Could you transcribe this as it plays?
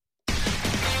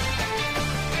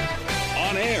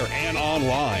and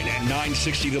online at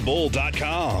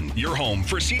 960thebull.com. Your home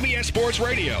for CBS Sports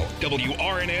Radio,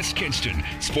 WRNS Kinston,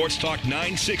 Sports Talk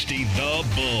 960 The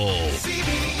Bull.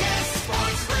 CBS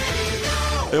Sports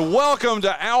Radio. And welcome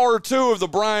to Hour 2 of the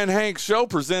Bryan Hanks Show,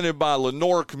 presented by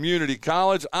Lenore Community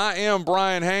College. I am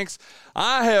Bryan Hanks.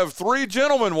 I have three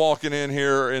gentlemen walking in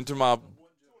here into my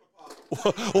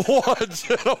one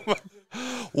gentleman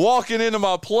walking into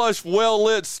my plush,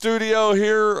 well-lit studio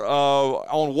here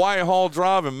on Whitehall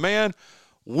Drive. And, man,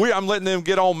 I'm letting them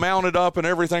get all mounted up and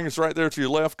everything. It's right there to your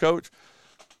left, Coach.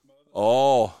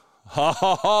 Oh,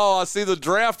 I see the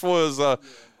draft was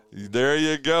there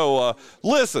you go.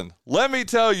 Listen, let me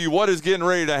tell you what is getting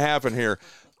ready to happen here.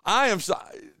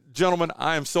 Gentlemen,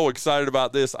 I am so excited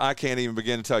about this. I can't even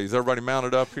begin to tell you. Is everybody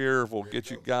mounted up here? We'll get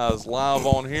you guys live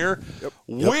on here.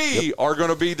 We are going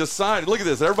to be deciding. Look at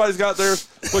this. Everybody's got theirs.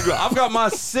 Look, I've got my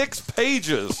 6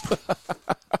 pages.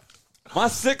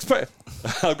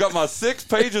 I've got my 6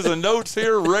 pages of notes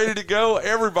here ready to go.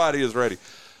 Everybody is ready.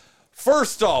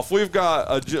 First off, we've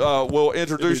got we'll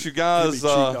introduce you guys.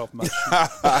 Yeah,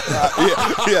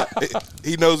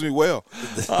 he knows me well.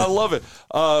 I love it.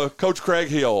 Coach Craig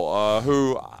Hill,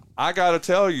 who I got to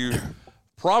tell you,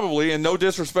 probably, and no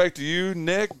disrespect to you,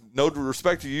 Nick, no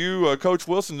respect to you, Coach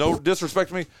Wilson, no disrespect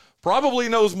to me, probably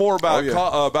knows more about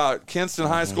about Kinston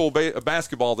High School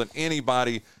basketball than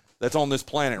anybody that's on this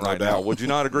planet right now. Would you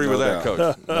not agree with that,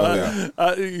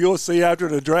 Coach? You'll see after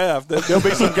the draft that there'll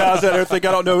be some guys out there think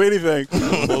I don't know anything.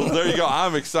 Well, there you go.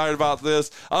 I'm excited about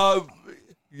this.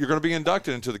 You're going to be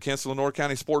inducted into the Kinston-Lenoir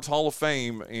County Sports Hall of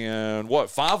Fame in,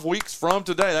 5 weeks from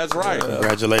today? That's right.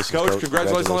 Congratulations, Coach.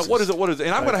 Congratulations on that. What is it?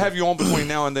 And I'm going to have you on between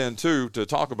now and then, too, to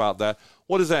talk about that.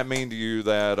 What does that mean to you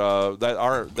that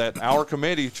our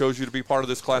committee chose you to be part of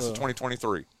this class of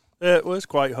 2023? It was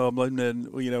quite humbling, and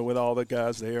with all the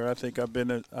guys there, I think I've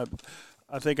been in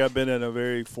a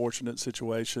very fortunate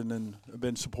situation, and I've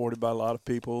been supported by a lot of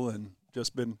people, and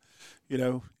just been,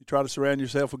 you try to surround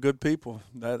yourself with good people.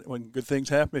 That when good things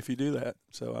happen, if you do that.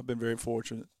 So I've been very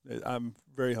fortunate. I'm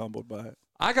very humbled by it.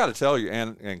 I got to tell you,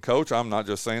 and Coach, I'm not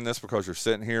just saying this because you're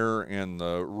sitting here in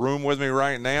the room with me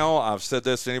right now. I've said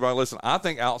this to anybody. Listen, I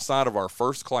think outside of our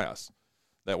first class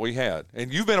that we had,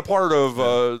 and you've been a part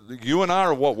of, you and I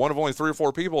are one of only 3 or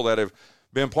 4 people that have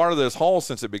been part of this hall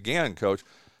since it began, Coach.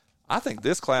 I think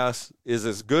this class is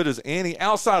as good as any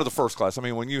outside of the first class. I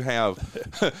mean, when you have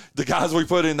the guys we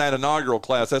put in that inaugural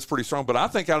class, that's pretty strong. But I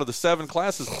think out of the 7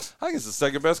 classes, I think it's the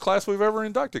second best class we've ever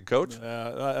inducted, Coach.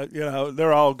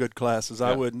 They're all good classes.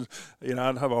 Yeah. I wouldn't,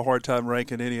 I'd have a hard time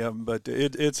ranking any of them. But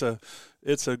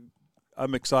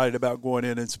I'm excited about going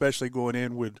in, and especially going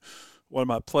in with one of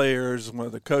my players, one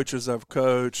of the coaches I've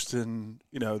coached, and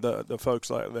the folks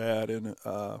like that, and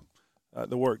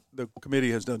the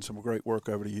committee has done some great work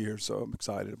over the years, so I'm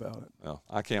excited about it. Well,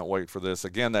 I can't wait for this.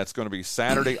 Again, that's going to be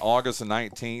Saturday, August the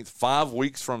 19th, 5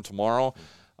 weeks from tomorrow.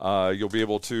 You'll be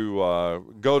able to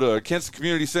go to Kinston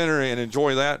Community Center and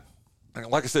enjoy that. And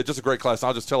like I said, just a great class.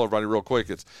 I'll just tell everybody real quick.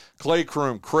 It's Clay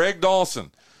Kroom, Craig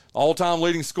Dawson, all-time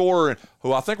leading scorer,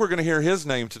 who I think we're going to hear his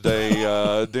name today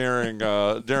during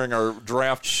our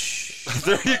draft.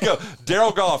 There you go.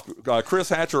 Daryl Goff, Chris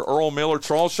Hatcher, Earl Miller,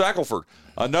 Charles Shackelford.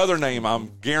 Another name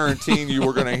I'm guaranteeing you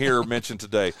we're going to hear mentioned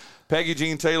today. Peggy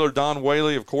Jean Taylor, Don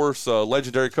Whaley, of course,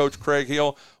 legendary coach Craig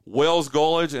Hill, Wells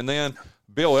Gullidge, and then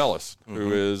Bill Ellis,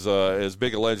 who is as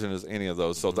big a legend as any of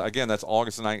those. So, again, that's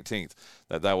August 19th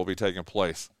that will be taking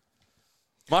place.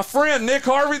 My friend Nick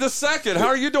Harvey II, how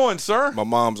are you doing, sir? My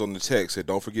mom's on the text said,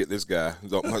 "Don't forget this guy.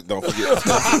 Don't forget."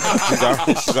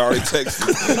 she's already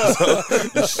texted.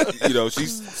 So,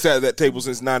 she's sat at that table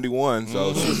since '91,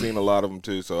 so she's seen a lot of them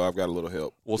too. So I've got a little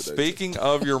help. Well, speaking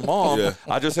of your mom,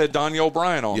 I just had Danielle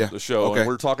Bryan on the show, and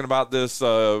we're talking about this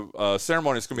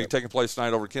ceremony that's going to be taking place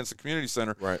tonight over at Kinston Community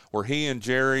Center, where he and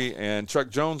Jerry and Chuck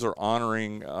Jones are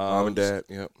honoring mom and dad.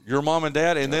 Your mom and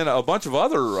dad, and then a bunch of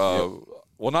other.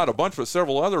 Well, not a bunch, but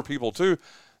several other people, too,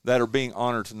 that are being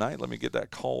honored tonight. Let me get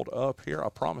that called up here. I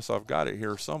promise I've got it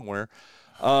here somewhere.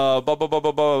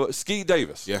 Skeet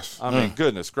Davis. Yes. I mean,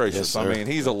 goodness gracious. Yes, I mean,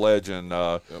 he's a legend.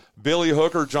 Billy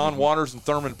Hooker, John Waters, and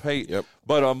Thurman Pate. Yep.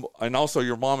 But and also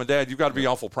your mom and dad, you've got to be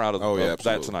awful proud of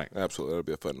that tonight. Absolutely. It'll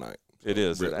be a fun night. It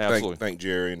is. Absolutely. Thank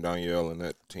Jerry and Danielle and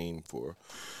that team for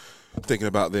thinking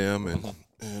about them.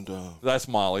 And that's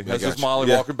Molly. That's just Molly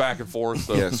walking back and forth.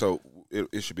 So. Yeah, so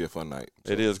it should be a fun night.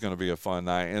 So. It is going to be a fun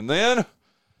night. And then,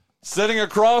 sitting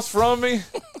across from me,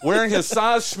 wearing his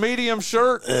size medium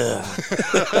shirt.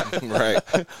 Right.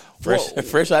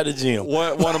 Fresh out of the gym.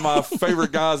 One of my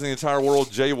favorite guys in the entire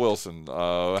world, Jay Wilson.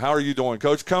 How are you doing,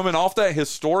 Coach? Coming off that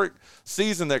historic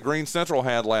season that Green Central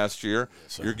had last year,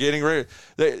 you're getting ready.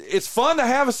 It's fun to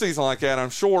have a season like that, I'm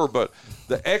sure, but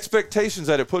the expectations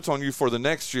that it puts on you for the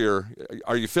next year,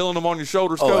 are you feeling them on your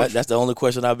shoulders, Coach? That's the only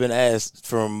question I've been asked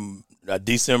from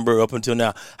December up until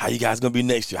now. How you guys gonna be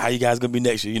next year? How you guys gonna be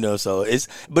next year? You know, so it's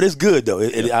good though.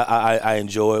 I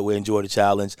enjoy it. We enjoy the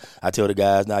challenge. I tell the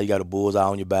guys now you got a bullseye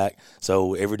on your back.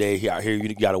 So every day out here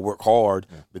you got to work hard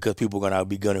because people are gonna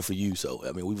be gunning for you. So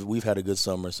I mean we've had a good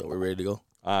summer, so we're ready to go.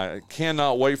 I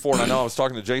cannot wait for it. I know I was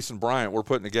talking to Jason Bryant. We're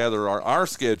putting together our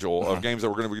schedule of games that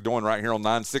we're going to be doing right here on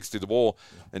 960 The Bull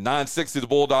and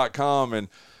 960thebull.com. And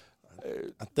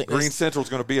I think Green Central is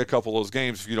going to be a couple of those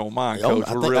games, if you don't mind, Coach.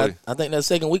 I think that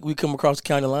second week we come across the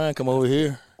county line, come over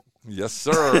here. Yes,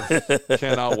 sir.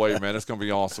 Cannot wait, man. It's going to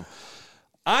be awesome.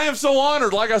 I am so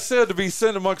honored, like I said, to be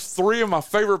sitting amongst three of my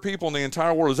favorite people in the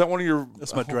entire world. Is that one of your?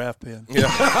 That's my draft pin. Yeah.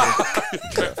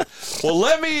 Well,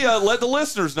 let me let the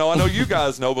listeners know. I know you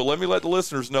guys know, but let me let the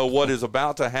listeners know what is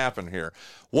about to happen here.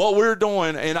 What we're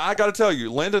doing, and I got to tell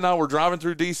you, Linda and I were driving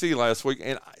through D.C. last week,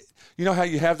 and you know how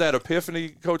you have that epiphany,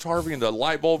 Coach Harvey, and the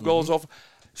light bulb goes off?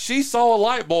 She saw a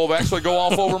light bulb actually go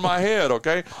off over my head,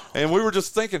 okay? And we were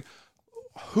just thinking,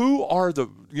 who are the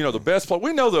best players?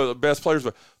 We know the best players,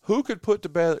 but who could put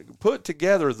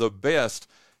together the best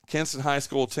Kinston High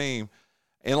School team?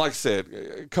 And like I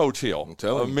said, Coach Hill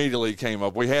immediately came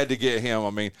up. We had to get him.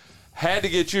 I mean, had to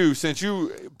get you since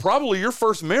you probably your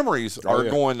first memories are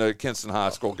going to Kinston High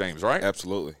School games, right?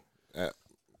 Absolutely.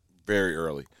 Very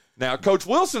early. Now, Coach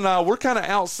Wilson and I, we're kind of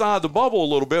outside the bubble a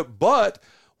little bit, but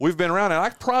we've been around, and I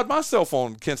pride myself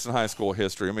on Kinston High School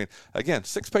history. I mean, again,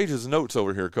 6 pages of notes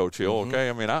over here, Coach Hill, okay?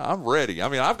 I mean, I'm ready. I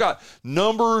mean, I've got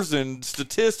numbers and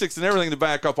statistics and everything to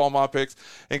back up all my picks.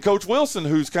 And Coach Wilson,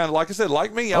 who's kind of, like I said,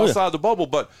 like me, outside the bubble,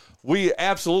 but we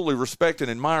absolutely respect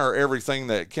and admire everything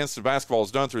that Kinston basketball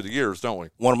has done through the years, don't we?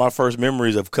 One of my first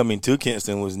memories of coming to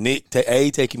Kinston was Nick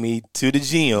taking me to the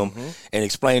gym and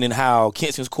explaining how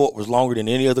Kinston's court was longer than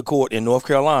any other court in North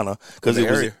Carolina because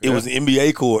it was an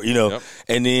NBA court, you know. Yep.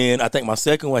 And then I think my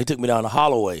second one, he took me down to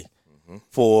Holloway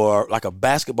for like a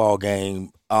basketball game.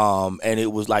 And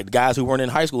it was like guys who weren't in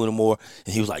high school anymore.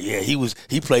 And he was like,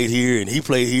 he played here and he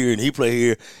played here and he played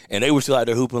here. And they were still out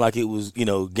there hooping like it was,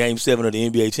 game 7 of the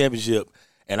NBA championship.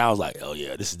 And I was like, oh,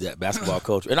 yeah, this is that basketball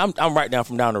culture. And I'm right down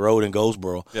from down the road in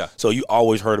Goldsboro. Yeah. So you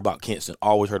always heard about Kinston,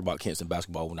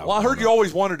 basketball when I was Well, I heard you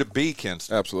always wanted to be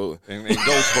Kinston. Absolutely. In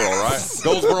Goldsboro, right?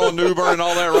 Goldsboro and New Bern and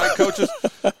all that, right, coaches?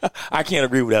 I can't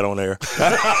agree with that on there.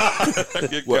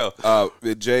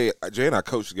 Jay and I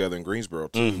coached together in Greensboro,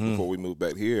 too, before we moved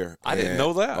back here. I didn't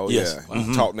know that. Oh, yes. Yeah.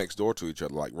 We taught next door to each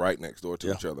other, like right next door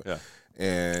to each other. Yeah.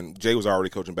 And Jay was already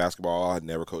coaching basketball. I had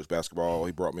never coached basketball.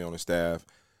 He brought me on his staff.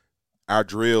 Our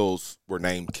drills were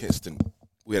named Kinston.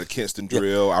 We had a Kinston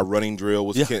drill. Our running drill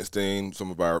was Kinston.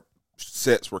 Some of our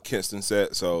sets were Kinston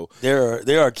sets. So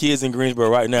there are kids in Greensboro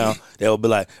right now that will be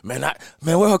like, man,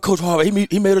 where Coach Harvey?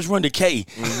 He made us run the K,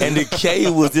 and the K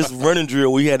was this running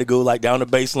drill. We had to go like down the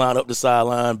baseline, up the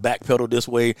sideline, back pedal this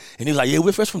way, and he was like, yeah,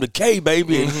 we're fresh from the K,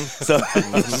 baby. And so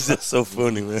it's just so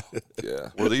funny, man. Yeah,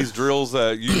 were these drills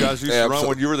that you guys used to run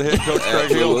when you were the head coach,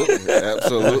 Craig Hill?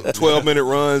 Absolutely. 12-minute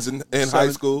runs in high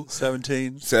school.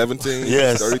 17.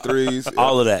 Yes. 33s.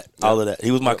 All of that. He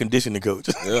was my conditioning coach.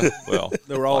 Yeah. Well,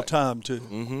 they were all time too.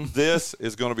 This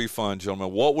is going to be fun,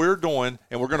 gentlemen. What we're doing,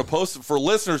 and we're going to post it for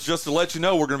listeners just to let you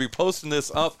know, we're going to be posting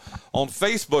this up on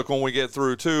Facebook when we get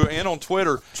through too, and on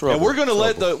Twitter. And we're going to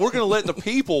let the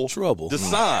people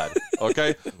decide.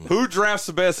 Okay, who drafts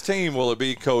the best team? Will it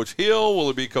be Coach Hill? Will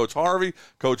it be Coach Harvey,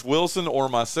 Coach Wilson, or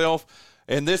myself?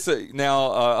 And this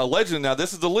allegedly, now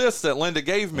this is the list that Linda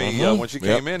gave me when she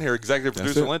came in here. Executive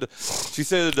producer Linda, she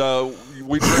said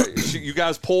you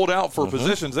guys pulled out for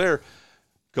positions there.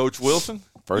 Coach Wilson,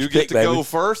 first you get to go baby.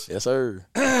 first. Yes, sir.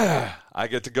 I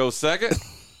get to go second.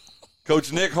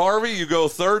 Coach Nick Harvey, you go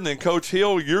third, and then Coach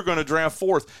Hill, you're going to draft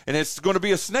fourth. And it's going to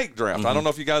be a snake draft. I don't know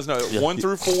if you guys know. 1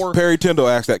 through 4. Perry Tyndall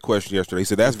asked that question yesterday. He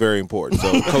said, that's very important.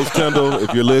 So, Coach Tyndall,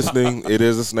 if you're listening, it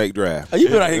is a snake draft.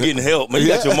 You've been out here getting help, man. You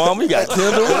got your mom, you got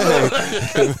Tyndall.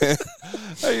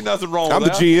 Hey, nothing wrong with I'm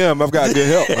that. the GM. I've got good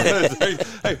help.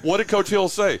 Hey, what did Coach Hill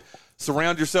say?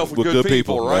 Surround yourself with good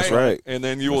people, right? That's right. And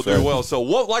then you will do well. So,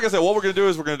 like I said, what we're going to do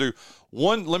is we're going to do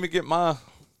one. Let me get my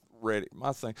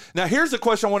thing. Now, here's the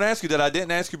question I want to ask you that I didn't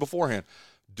ask you beforehand.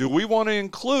 Do we want to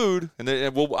include, and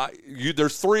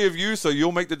there's 3 of you, so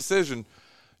you'll make the decision.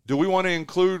 Do we want to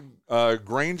include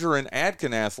Granger and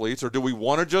Adkin athletes, or do we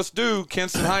want to just do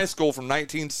Kinston High School from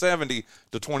 1970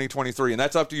 to 2023? And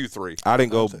that's up to you three. I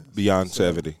didn't go beyond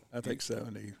 70. I think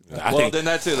 70. Then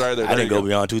that's it right there. I didn't go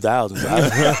beyond 2000. So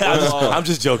I'm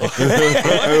just joking.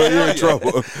 You're in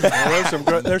trouble.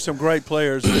 There's some great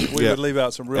players. We would leave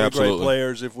out some really Absolutely. great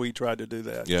players if we tried to do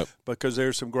that. Yep. Because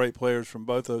there's some great players from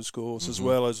both those schools, as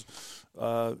well as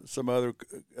some other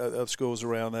schools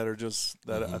around that are just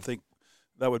that. I think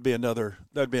that'd be another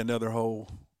whole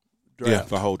draft. Yeah,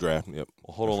 the whole draft. Yep.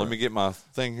 Well, hold on. Let me get my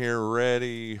thing here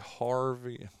ready.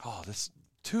 Harvey. Oh, this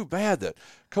too bad that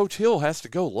Coach Hill has to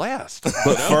go last.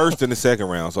 But first in the second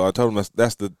round. So I told him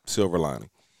that's the silver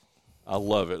lining. I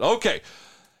love it. Okay.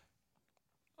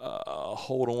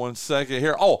 Hold on one second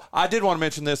here. Oh, I did want to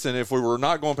mention this, and if we were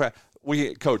not going past,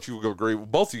 Coach, you will agree.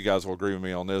 Both of you guys will agree with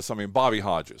me on this. I mean, Bobby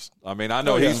Hodges. I mean, I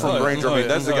know he's from Granger. I mean,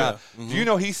 that's the guy. Do you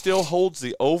know he still holds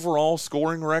the overall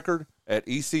scoring record at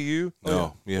ECU?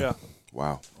 No. Yeah.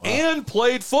 Wow. And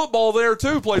played football there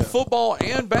too. Played football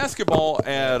and basketball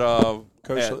at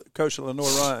Coach Lenore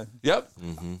Ryan. Yep.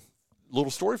 Little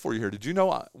story for you here. Did you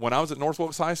know when I was at North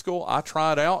Wilkes High School, I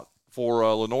tried out for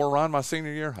Lenore Ryan my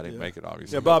senior year? I didn't make it,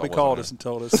 obviously. Yeah, Bobby called us and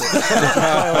told us.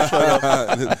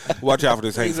 Watch out for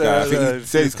this Hanks guy. He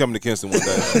said he's coming to Kinston one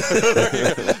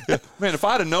day. Man, if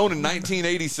I'd have known in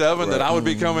 1987 that I would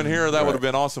be coming here, that would have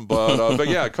been awesome. But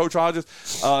yeah, Coach Hodges,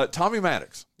 Tommy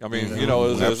Maddox. I mean,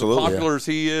 as popular as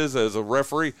he is as a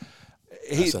referee,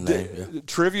 That's a name,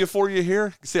 trivia for you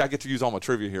here. See, I get to use all my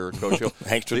trivia here, Coach Hill.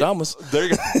 Hankstradamus. There you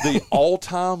go. The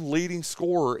all-time leading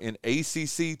scorer in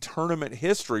ACC tournament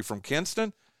history from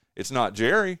Kinston. It's not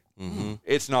Jerry.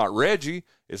 It's not Reggie.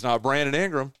 It's not Brandon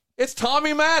Ingram. It's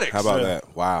Tommy Maddox. How about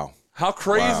that? Wow. How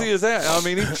crazy is that? I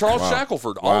mean, Charles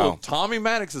Shackelford. Tommy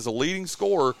Maddox is a leading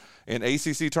scorer in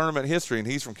ACC tournament history, and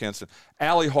he's from Kinston.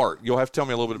 Allie Hart, you'll have to tell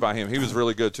me a little bit about him. He was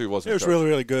really good too, wasn't he? He was really,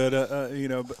 really good.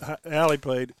 Allie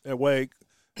played at Wake,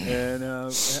 and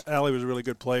Allie was a really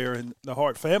good player, and the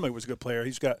Hart family was a good player.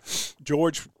 He's got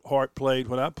George Hart played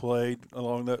when I played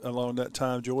along that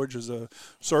time. George is a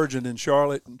surgeon in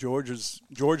Charlotte. George is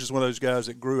one of those guys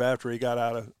that grew after he got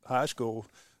out of high school.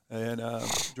 And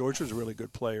George was a really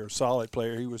good player, solid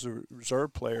player. He was a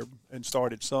reserve player and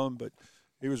started some, but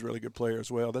he was a really good player as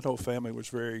well. That whole family was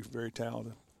very, very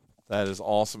talented. That is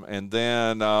awesome. And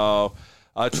then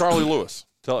Charlie Lewis.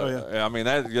 I mean,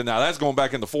 that's going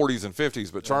back in the 40s and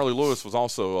 50s, but Charlie Lewis was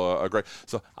also a great.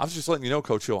 So I was just letting you know,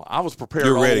 Coach Hill, I was prepared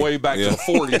all the way back to the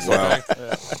 40s.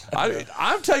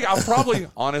 I've probably,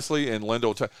 honestly, and Linda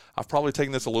will tell you, I've probably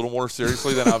taken this a little more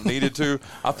seriously than I've needed to.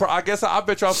 I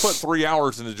bet you I've put 3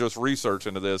 hours into just research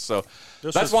into this. So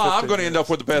that's why I'm going to end up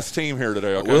with the best team here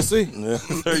today. Okay? We'll see.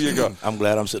 There you go. I'm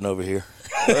glad I'm sitting over here.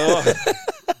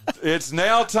 It's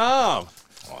now time.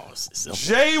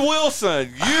 Jay Wilson,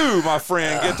 you, my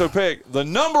friend, get to pick the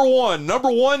number one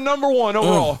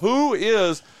overall. Who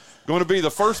is going to be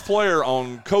the first player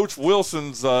on Coach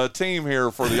Wilson's team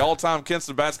here for the all-time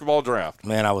Kinston basketball draft?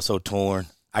 Man, I was so torn.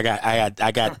 I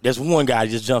got. There's one guy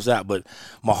that just jumps out, but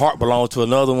my heart belongs to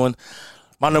another one.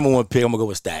 My number one pick, I'm gonna go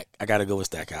with Stack. I gotta go with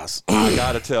Stackhouse. I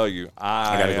gotta tell you,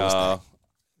 I gotta go with Stack.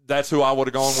 That's who I would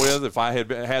have gone with if I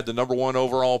had the number one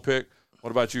overall pick.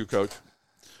 What about you, Coach?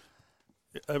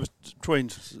 I was between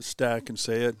Stack and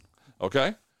Said.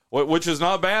 Okay. Which is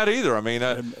not bad either. I mean,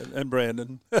 and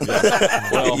Brandon.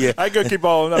 Well, yeah. I could keep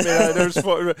on. I mean,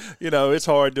 it's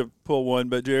hard to pull one,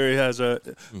 but Jerry has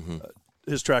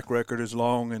his track record is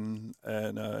long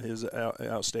and his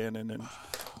outstanding.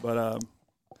 But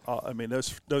I mean,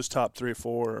 those top 3 or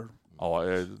 4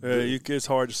 are. It's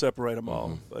hard to separate them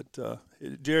all. But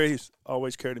Jerry's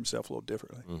always carried himself a little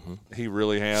differently. He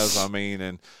really has. I mean,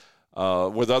 and.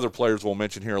 With other players we'll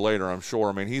mention here later, I'm sure.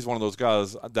 I mean, he's one of those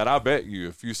guys that I bet you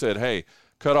if you said, hey,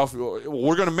 cut off –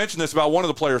 we're going to mention this about one of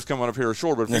the players coming up here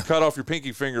short, but if you cut off your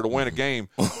pinky finger to win a game,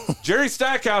 Jerry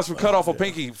Stackhouse would cut off a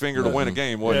pinky finger to win a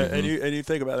game, wouldn't he? And you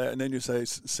think about that, and then you say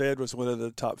Said was one of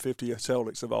the top 50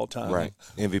 Celtics of all time. Right.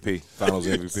 MVP. Finals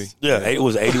MVP. Yeah, it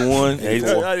was 81,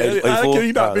 84. How can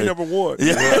he not be number one?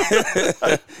 Yeah.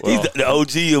 He's the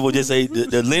OG of, we'll just say,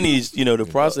 the lineage, the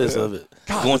process of it.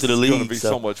 God, going to the league. It's going to be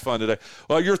so much fun today.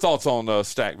 Well, your thoughts on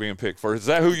Stack being picked first? Is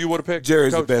that who you would have picked?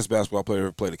 Jerry's the best basketball player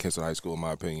ever played at Kinston High School, in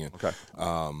my opinion. Okay.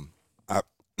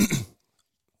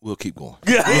 We'll keep going.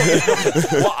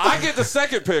 Well, I get the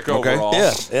second pick overall.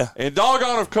 Yeah. And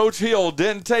doggone if Coach Hill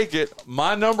didn't take it,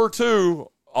 my number 2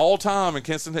 all time in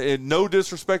Kinston. And no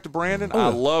disrespect to Brandon. I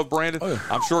love Brandon.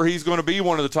 I'm sure he's going to be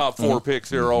one of the top 4 picks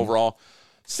here overall.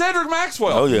 Cedric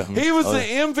Maxwell. Oh, yeah. He was the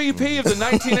MVP of the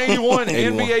 1981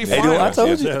 NBA Finals. I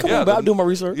told you. Come on, I'll do my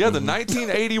research. Yeah, the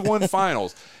 1981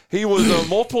 Finals. He was a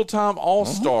multiple-time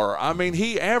All-Star. I mean,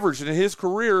 he averaged in his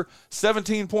career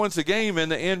 17 points a game in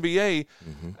the NBA.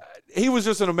 He was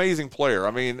just an amazing player.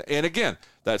 I mean, and again,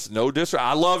 that's no disrespect.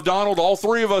 I love Donald. All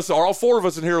three of us, or all four of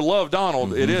us in here, love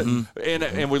Donald. It is,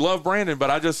 and we love Brandon.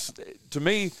 But to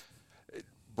me,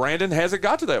 Brandon hasn't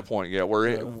got to that point yet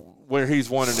where he's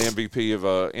won an MVP of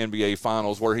NBA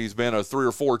Finals, where he's been a 3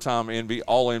 or 4 time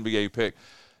All NBA pick.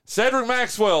 Cedric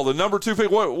Maxwell, the number 2 pick.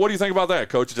 What do you think about that,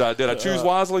 Coach? Did I choose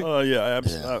wisely? Yeah,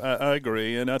 I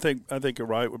agree, and I think you're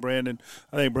right with Brandon.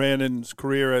 I think Brandon's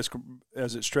career,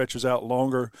 as it stretches out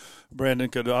longer, Brandon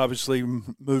could obviously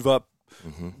move up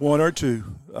 1 or 2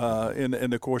 in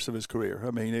the course of his career.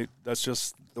 I mean, that's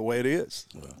just the way it is.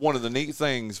 One of the neat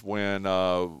things when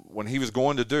he was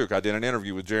going to Duke, I did an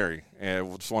interview with Jerry,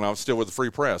 and it's when I was still with the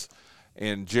Free Press.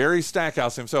 And Jerry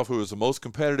Stackhouse himself, who is the most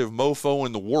competitive mofo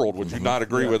in the world, would you not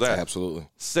agree with that? Absolutely.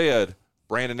 Said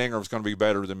Brandon Ingram's going to be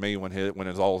better than me when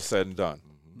it's all said and done.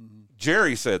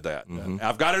 Jerry said that.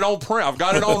 I've got it on print. I've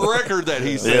got it on record that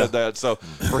he said that. So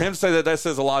for him to say that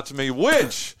says a lot to me.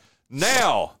 Which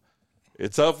now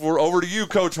it's over to you,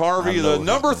 Coach Harvey, the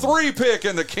number 3 pick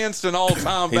in the Kinston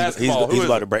all-time basketball. He's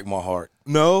about to break my heart.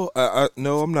 No,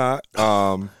 no, I'm not.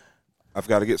 I've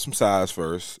got to get some size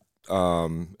first.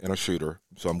 And a shooter,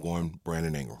 so I'm going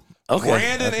Brandon Ingram. Okay.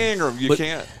 Brandon Ingram,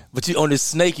 can't. But you on this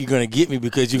snake, you're going to get me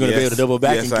because you're going to be able to double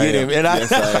back and get him. And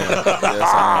yes,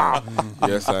 I am.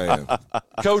 Yes, I am.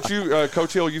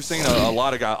 Coach Hill, you've seen a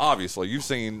lot of guys. Obviously, you've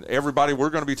seen everybody we're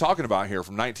going to be talking about here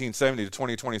from 1970 to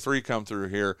 2023 come through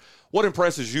here. What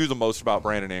impresses you the most about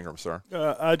Brandon Ingram, sir?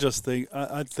 I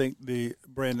think the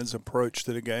Brandon's approach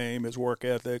to the game, his work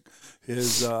ethic,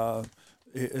 his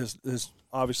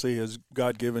obviously his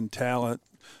God-given talent.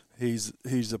 He's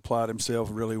applied himself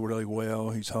really, really well.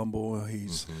 He's humble.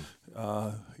 He's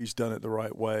done it the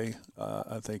right way,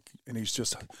 I think, and he's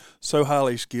just so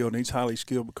highly skilled. And he's highly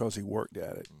skilled because he worked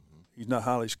at it. He's not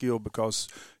highly skilled because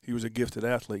he was a gifted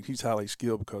athlete. He's highly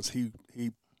skilled because he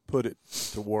put it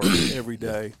to work every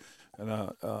day,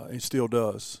 and he still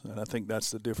does. And I think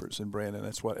that's the difference in Brandon.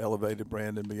 That's what elevated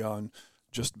Brandon beyond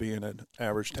just being an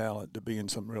average talent to being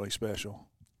something really special.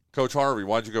 Coach Harvey,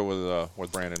 why'd you go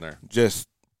with Brandon there? Just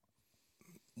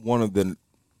one of the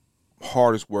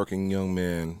hardest working young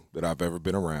men that I've ever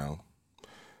been around.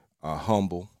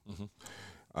 Humble,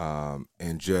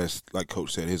 and just like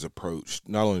Coach said, his approach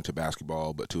not only to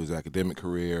basketball but to his academic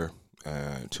career,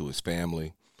 to his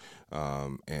family,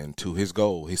 and to his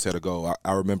goal. He set a goal.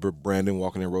 I remember Brandon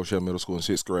walking in Rochelle Middle School in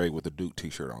 6th grade with a Duke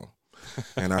T-shirt on,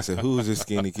 and I said, "Who is this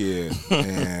skinny kid?"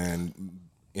 And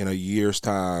in a year's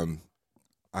time,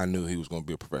 I knew he was going to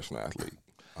be a professional athlete,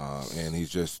 and he's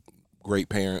just great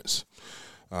parents,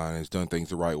 and he's done things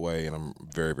the right way, and I'm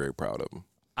very, very proud of him.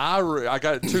 I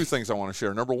got 2 things I want to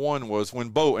share. Number 1 was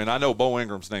when and I know Bo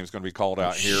Ingram's name is going to be called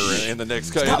out here in the next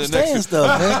stuff,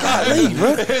 man. Golly,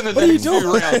 bro. In the next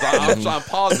few rounds. I'm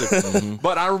positive.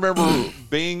 But I remember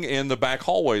being in the back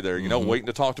hallway there, waiting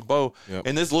to talk to Bo,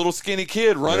 and this little skinny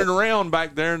kid running around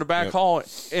back there in the back hall,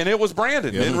 and it was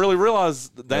Brandon. Didn't really realize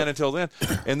that until then.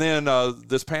 And then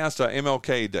this past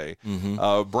MLK Day,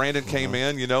 Brandon came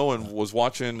in, and was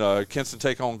watching Kinston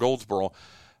take on Goldsboro,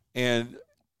 and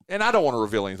I don't want to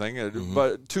reveal anything,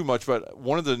 but too much. But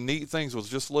one of the neat things was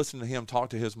just listening to him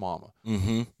talk to his mama.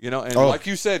 And like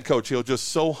you said, Coach Hill, just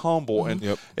so humble. And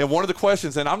one of the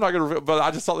questions, and I'm not going to reveal, but I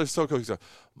just thought this was so cool. He said,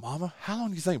 "Mama, how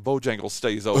long do you think Bojangles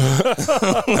stays open?"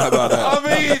 How about that?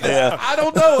 I mean, I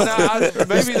don't know. And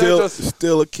maybe that's just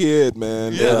still a kid,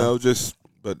 man.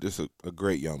 But just a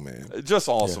great young man. Just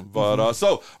awesome. But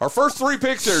so our first 3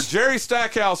 picks here: Jerry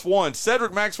Stackhouse 1,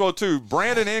 Cedric Maxwell 2,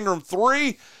 Brandon Ingram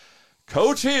 3.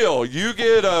 Coach Hill, you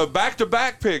get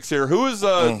back-to-back picks here. Who is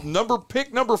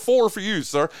pick number 4 for you,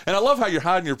 sir? And I love how you're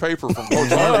hiding your paper from Coach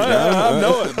Harvey. I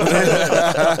know it.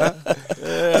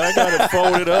 I got it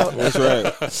folded up. That's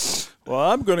right. Well,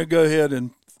 I'm going to go ahead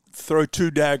and throw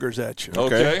 2 daggers at you.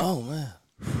 Okay. Oh, man.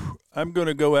 I'm going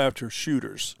to go after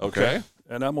shooters. Okay.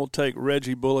 And I'm going to take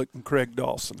Reggie Bullock and Craig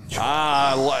Dawson.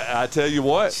 I tell you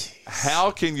what, how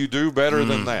can you do better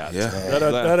than that? Yeah.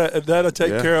 That'll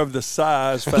take care of the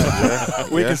size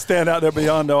factor. We can stand out there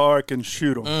beyond the arc and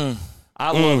shoot them.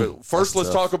 I love it. First,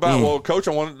 let's talk about, Coach,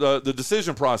 I want the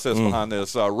decision process behind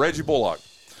this. Reggie Bullock.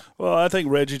 Well, I think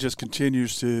Reggie just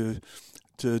continues to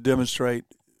demonstrate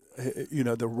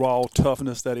the raw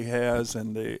toughness that he has,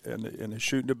 and the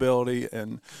shooting ability,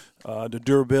 and the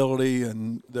durability,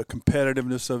 and the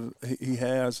competitiveness he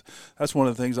has. That's one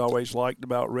of the things I always liked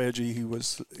about Reggie.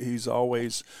 He's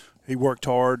always he worked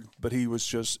hard, but he's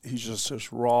just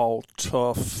this raw,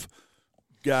 tough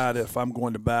guy that if I'm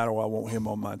going to battle, I want him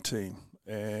on my team.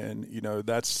 And,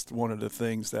 that's one of the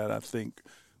things that I think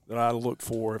that I look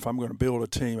for. If I'm going to build a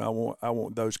team, I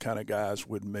want those kind of guys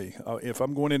with me. If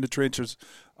I'm going into trenches,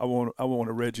 I want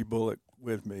a Reggie Bullock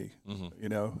with me,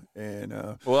 And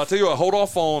well, I'll tell you what, hold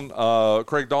off on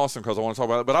Craig Dawson because I want to talk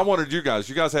about it. But I wanted you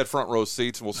guys had front row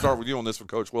seats, and we'll start with you on this with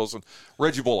Coach Wilson.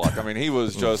 Reggie Bullock, I mean, he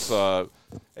was just had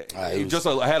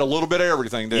a little bit of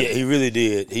everything, didn't he? Yeah, he really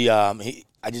did.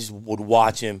 I just would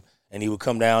watch him, and he would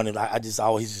come down, and I just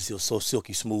always just feel so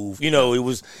silky smooth. It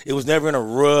was never in a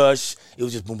rush. It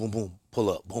was just boom, boom, boom,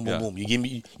 pull up, boom, boom, boom.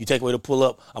 You take away the pull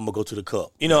up, I'm gonna go to the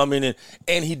cup.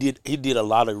 And he did a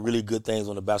lot of really good things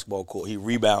on the basketball court. He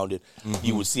rebounded. Mm-hmm.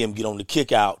 You would see him get on the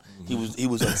kick out. Mm-hmm. He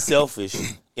was unselfish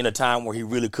in a time where he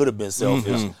really could have been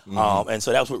selfish. Mm-hmm. And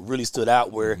so that's what really stood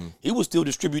out, where he would still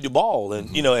distribute the ball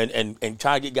and and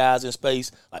try to get guys in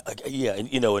space, and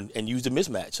use the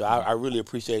mismatch. So I really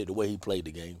appreciated the way he played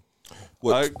the game.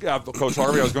 Coach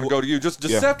Harvey, I was going to go to you. Just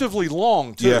deceptively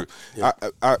long, too. Yeah.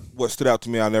 What stood out to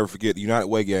me, I'll never forget, the United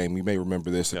Way game, you may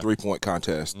remember this, a three-point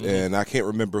contest. Mm-hmm. And I can't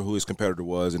remember who his competitor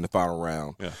was in the final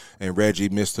round. Yeah. And Reggie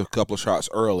missed a couple of shots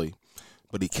early,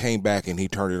 but he came back and he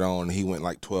turned it on, and he went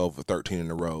like 12 or 13 in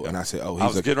a row. Yeah. And I said,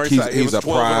 he's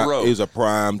a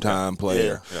prime time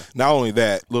player. Yeah. Yeah. Not only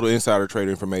that, little insider trade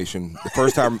information. The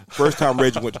first time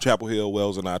Reggie went to Chapel Hill,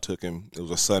 Wells and I took him. It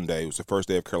was a Sunday. It was the first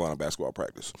day of Carolina basketball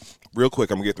practice. Real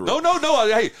quick, I'm going to get through it. No.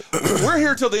 Hey, we're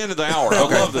here till the end of the hour. I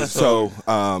love this. So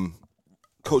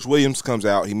Coach Williams comes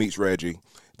out. He meets Reggie.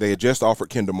 They had just offered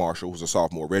Kendall Marshall, who was a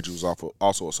sophomore. Reggie was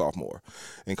also a sophomore.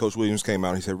 And Coach Williams came out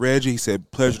and he said, Reggie, he said,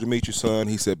 pleasure to meet you, son.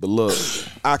 He said, but look,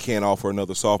 I can't offer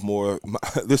another sophomore.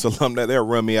 This alumni, they'll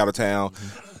run me out of town.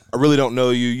 I really don't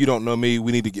know you. You don't know me.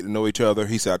 We need to get to know each other.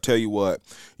 He said, I'll tell you what,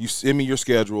 you send me your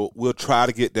schedule. We'll try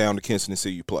to get down to Kinston and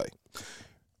see you play.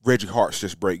 Reggie's heart's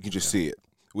just break. You just see it.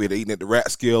 We had eaten at the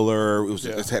Rathskeller. It was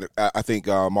I think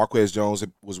Marquez Jones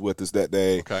was with us that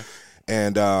day. Okay.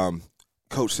 And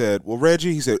Coach said, well,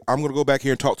 Reggie, he said, I'm going to go back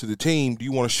here and talk to the team. Do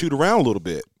you want to shoot around a little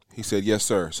bit? He said, yes,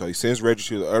 sir. So he sends Reggie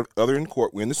to the other end of the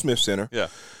court. We're in the Smith Center. Yeah.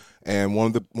 And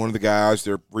one of the guys,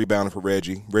 they're rebounding for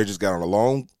Reggie. Reggie's got on a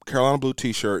long Carolina blue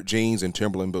T-shirt, jeans, and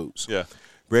Timberland boots. Yeah.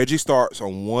 Reggie starts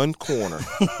on one corner,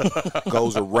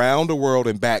 goes around the world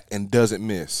and back, and doesn't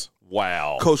miss.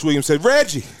 Wow. Coach Williams said,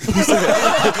 Reggie. He said,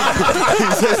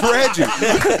 Reggie.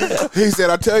 He said,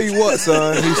 I tell you what,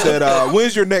 son. He said,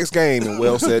 when's your next game? And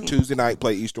Wells said, Tuesday night,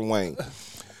 play Eastern Wayne. And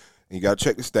you got to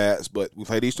check the stats, but we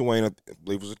played Eastern Wayne, I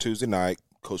believe it was a Tuesday night.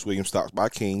 Coach Williams stops by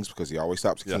Kings because he always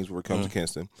stops at Kings when it comes to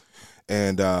Kinston.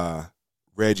 And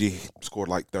Reggie scored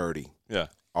like 30. Yeah.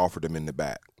 Offered him in the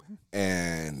back.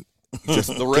 And just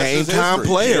the game time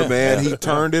player, man. He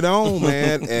turned it on,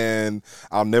 man. And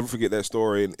I'll never forget that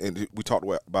story. And we talked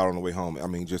about it on the way home. I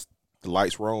mean, just the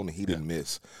lights were on and he didn't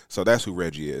miss. So that's who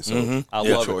Reggie is. So I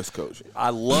love choice, Coach. I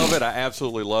love it. I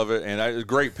absolutely love it. And a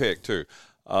great pick, too.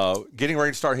 Getting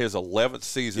ready to start his 11th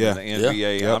season in the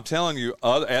NBA. And I'm telling you,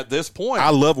 at this point, I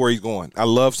love where he's going. I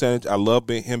love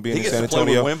him being in San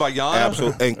Antonio. Win by Giannis.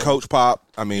 Absolutely. And Coach Pop,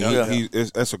 I mean,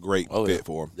 that's a great fit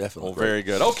for him. Definitely. Well, very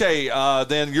good. Okay,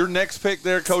 then your next pick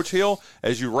there, Coach Hill,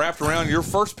 as you wrapped around your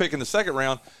first pick in the second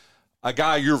round, a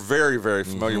guy you're very, very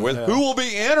familiar with, who will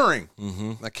be entering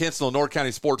the Kinston North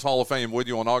County Sports Hall of Fame with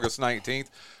you on August 19th.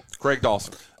 Craig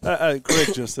Dawson.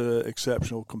 Craig, just an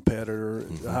exceptional competitor,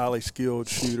 highly skilled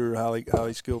shooter,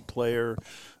 highly skilled player.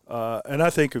 And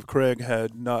I think if Craig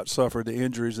had not suffered the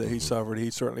injuries that he suffered, he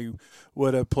certainly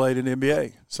would have played in the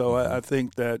NBA. So I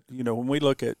think that, when we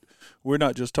look at, we're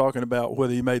not just talking about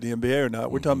whether he made the NBA or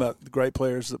not. We're talking about the great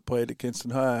players that played at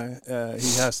Kinston High.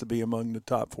 He has to be among the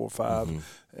top 4 or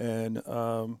 5. And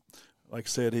like I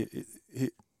said,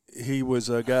 he was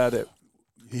a guy that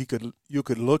you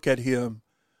could look at him.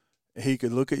 He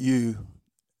could look at you,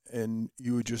 and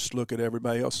you would just look at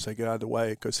everybody else and say, get out of the way,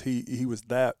 because he was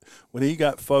that. When he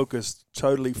got focused,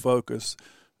 totally focused,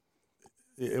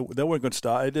 they weren't going to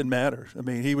stop. It didn't matter. I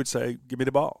mean, he would say, give me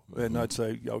the ball. And I'd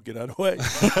say, y'all get out of the way.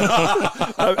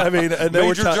 I mean, and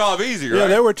made your job easier, Yeah, right?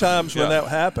 there were times when that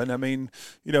happened. I mean,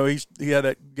 he had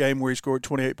that game where he scored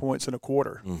 28 points in a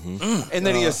quarter. And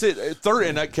then he assisted 30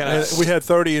 in that we had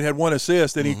 30 and had 1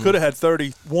 assist, and he could have had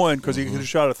 31 because he could have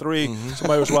shot a 3.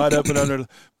 Somebody was wide open under,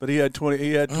 but he had 20.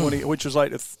 He had 20, which is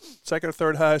like the second or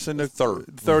third highest in the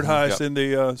third highest in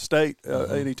the state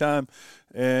any time.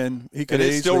 And he could. And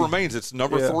it still remains. It's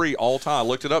number 3 all time. I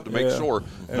looked it up to make sure.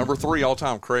 Number 3 all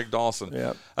time, Craig Dawson.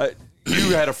 Yeah.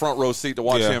 You had a front row seat to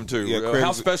watch him too.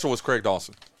 How special was Craig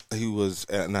Dawson? He was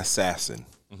an assassin.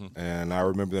 And I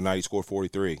remember the night he scored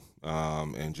 43,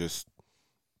 and just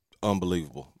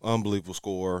unbelievable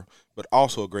scorer, but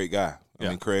also a great guy. I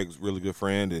mean, Craig's a really good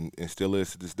friend and still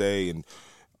is to this day, and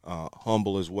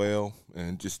humble as well.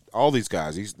 And just all these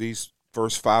guys, these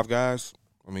first 5 guys,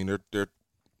 I mean, they're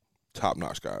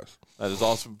top-notch guys. That is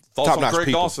awesome. Thoughts on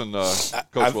Craig Dawson,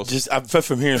 Coach Wilson? I've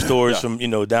from hearing stories from,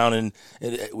 down in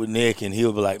with Nick, and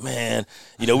he'll be like, man,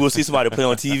 we'll see somebody play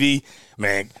on TV,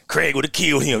 man, Craig would have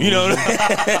killed him,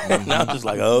 And I'm just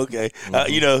like, oh, okay.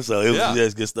 So it was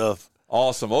just good stuff.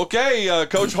 Awesome. Okay,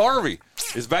 Coach Harvey,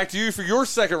 it's back to you for your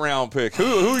second-round pick. Who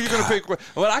are you going to pick?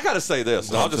 Well, I got to say this.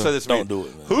 And I'll just say this. Don't do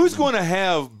it, man. Who's going to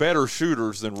have better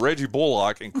shooters than Reggie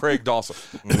Bullock and Craig Dawson?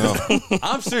 No.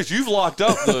 I'm serious. You've locked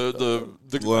up the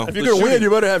Well, if you're going to win, you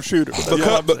better have shooters.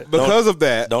 Because of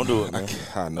that. Don't do it, man.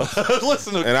 I know.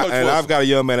 Listen to And Coach Wilson. I've got a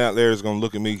young man out there that's going to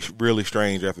look at me really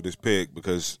strange after this pick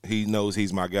because he knows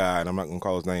he's my guy, and I'm not going to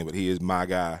call his name, but he is my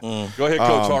guy. Go ahead,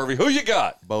 Coach Harvey. Who you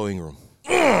got? Bo Ingram.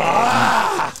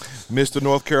 Mr.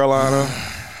 North Carolina.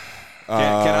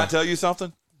 Can I tell you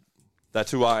something? That's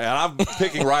who and I'm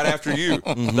picking right after you.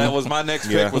 That was my next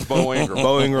pick was Bo Ingram.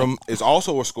 Bo Ingram is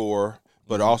also a scorer,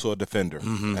 but also a defender.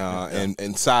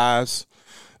 And size,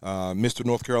 Mr.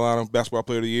 North Carolina Basketball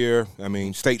Player of the Year. I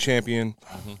mean, state champion.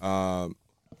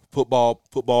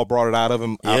 Football brought it out of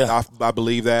him. Yeah. I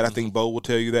believe that. I think Bo will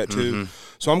tell you that too.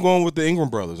 So I'm going with the Ingram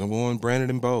brothers. I'm going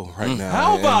Brandon and Bo right now.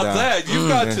 How about that? You've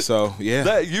got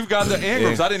you've got the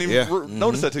Ingrams. I didn't even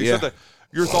notice that till you said that.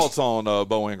 Your thoughts on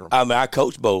Bo Ingram? I mean, I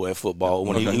coached Bo at football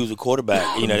when he was a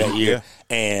quarterback, that year.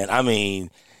 And I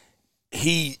mean,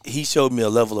 he showed me a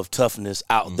level of toughness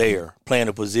out there, playing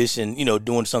a position,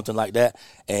 doing something like that.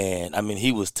 And I mean,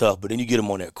 he was tough. But then you get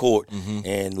him on that court,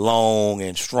 and long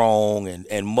and strong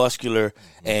and muscular.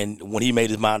 And when he made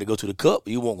his mind to go to the cup,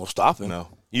 you weren't gonna stop him. No.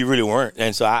 You really weren't,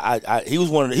 and so he was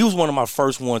one of my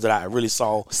first ones that I really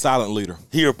saw. Silent leader.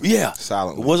 Here,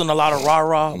 silent. It wasn't a lot of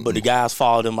rah-rah, but the guys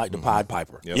followed him like the Pied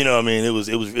Piper. Yep. You know what I mean? He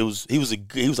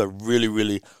was a really,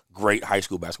 really great high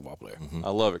school basketball player. I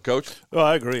love it, Coach. Well,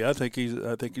 I agree. I think he's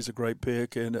a great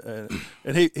pick, and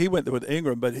he went with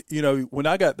Ingram. But when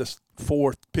I got this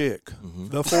fourth pick,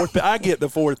 I get the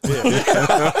fourth pick.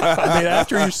 I mean,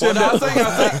 after you send out,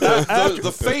 I think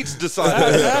the fates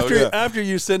decided. After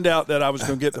you send out that I was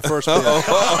going to get the first pick,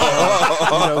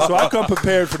 so I come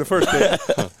prepared for the first pick.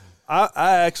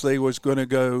 I actually was going to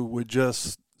go with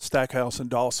just Stackhouse and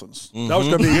Dawson's. That was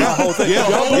going to be my whole thing.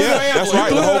 That's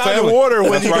right. The whole family. Water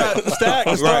when that's you right. got Stack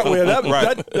to start with.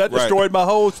 That destroyed my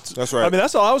whole. That's right. I mean,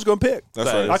 that's all I was going to pick.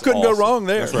 That's right. I couldn't go wrong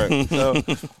there. That's right. So,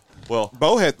 well,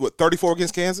 Bo had 34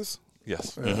 against Kansas.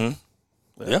 Yes.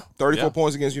 34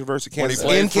 points against University of Kansas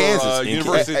in Kansas.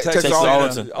 University of Texas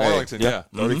Arlington. Yeah.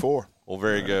 34. Well,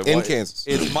 very good. In Kansas.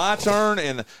 It's my turn,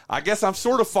 and I guess I'm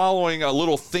sort of following a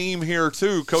little theme here,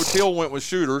 too. Coach Hill went with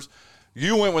shooters.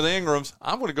 You went with Ingrams.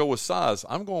 I'm going to go with size.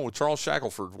 I'm going with Charles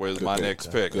Shackelford with my next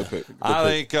pick. Good pick. I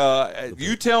think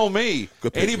you tell me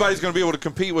anybody's going to be able to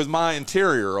compete with my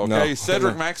interior, okay? No.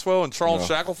 Cedric Maxwell and Charles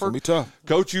Shackelford. It's gonna be tough.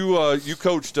 Coach, you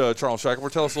coached Charles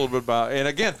Shackelford. Tell us a little bit about it. And,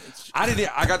 again,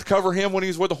 I got to cover him when he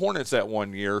was with the Hornets that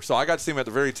one year, so I got to see him at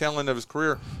the very tail end of his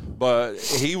career. But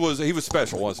he was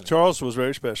special, wasn't he? Charles was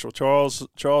very special. Charles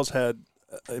had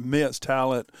immense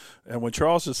talent, and when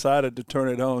Charles decided to turn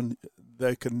it on,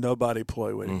 nobody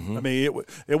play with him. I mean,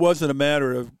 it wasn't a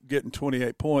matter of getting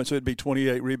 28 points. It'd be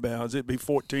 28 rebounds. It'd be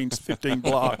 14, 15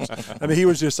 blocks. I mean, he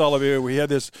was just all over here. He had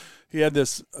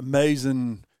this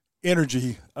amazing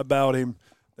energy about him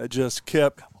that just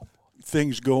kept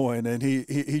things going, and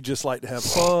he just liked to have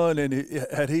fun. And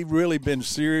had he really been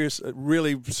serious,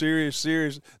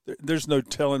 there's no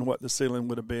telling what the ceiling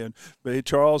would have been. But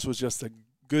Charles was just a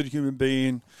good human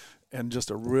being and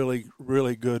just a really,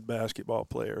 really good basketball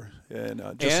player. And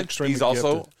extremely he's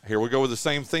also, gifted. here we go with the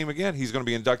same theme again, he's going to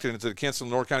be inducted into the Kinston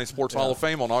North County Sports Hall of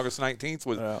Fame on August 19th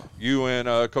with you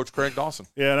and Coach Craig Dawson.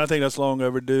 Yeah, and I think that's long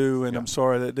overdue, and I'm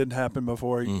sorry that didn't happen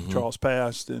before Charles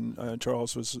passed. And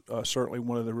Charles was certainly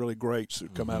one of the really greats who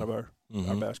come out of our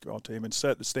basketball team and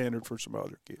set the standard for some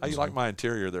other kids. How you like my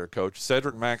interior there, Coach?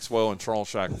 Cedric Maxwell and Charles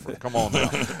Shackelford. Come on now.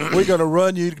 We're going to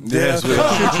run you to death. Yes,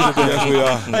 we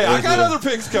are. Hey, I got other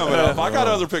picks coming up.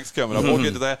 We'll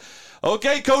get to that.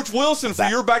 Okay, Coach Wilson, for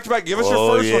your back-to-back, give us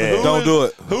your first one. Don't do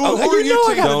it. Who are you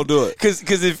teaming? Don't do it. Because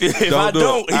if I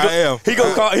don't,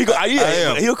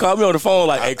 he'll call me on the phone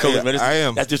like, "Hey, Coach,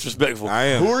 man, that's disrespectful." I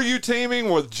am. Who are you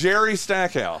teaming with? Jerry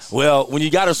Stackhouse. Well, when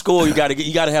you got to score, you got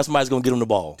to have somebody that's going to get him the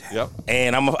ball. Yep.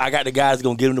 And I got the guys that's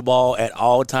going to get him the ball at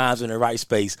all times in the right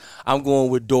space. I'm going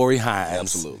with Dory Hines.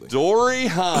 Absolutely. Dory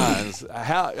Hines.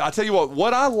 I tell you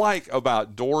what I like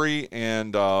about Dory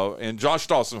and Josh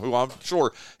Dawson, who I'm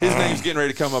sure his name's getting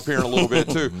ready to come up here in a little bit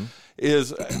too,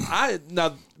 is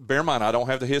now bear in mind I don't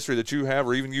have the history that you have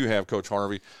or even you have, Coach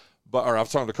Harvey, or I was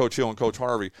talking to Coach Hill and Coach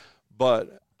Harvey,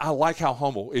 but I like how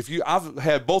humble. I've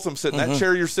had both of them sit in that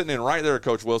chair you're sitting in right there,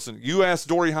 Coach Wilson. You ask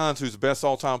Dory Hines who's the best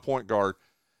all-time point guard,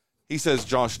 he says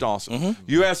Josh Dawson.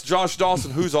 You ask Josh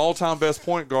Dawson who's the all-time best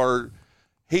point guard,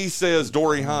 he says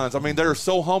Dory Hines. I mean, they're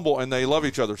so humble and they love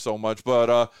each other so much.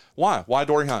 But why? Why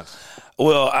Dory Hines?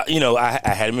 Well, I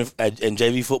had him in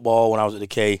JV football when I was at the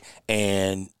K,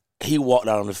 and he walked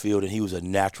out on the field and he was a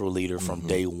natural leader from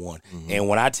day one. And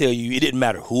when I tell you, it didn't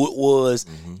matter who it was,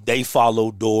 they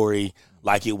followed Dory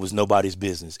like it was nobody's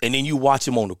business. And then you watch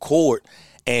him on the court,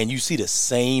 and you see the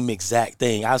same exact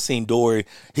thing. I've seen Dory,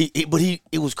 but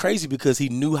it was crazy because he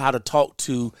knew how to talk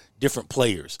to different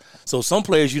players. So some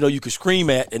players, you could scream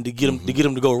at and to get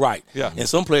them to go right. Yeah. And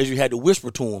some players you had to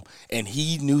whisper to them, and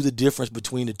he knew the difference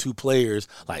between the two players.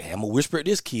 Like, hey, I'm gonna whisper at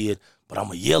this kid, but I'm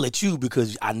gonna yell at you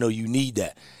because I know you need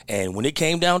that. And when it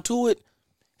came down to it,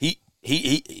 he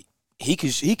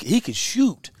could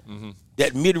shoot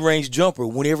that mid-range jumper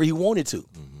whenever he wanted to.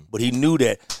 But he knew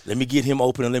that, let me get him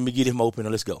open and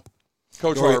let's go.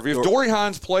 Coach Harvey, if Dory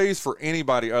Hines plays for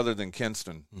anybody other than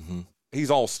Kinston,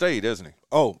 he's all state, isn't he?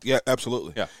 Oh, yeah,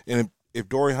 absolutely. Yeah. And if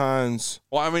Dory Hines...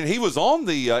 Well, I mean, he was on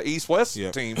the East-West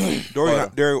team. Dory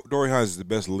Hines is the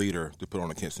best leader to put on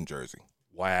a Kinston jersey.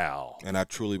 Wow. And I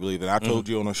truly believe it. I told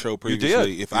you on the show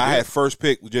previously, if You I did. had first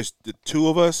pick with just the two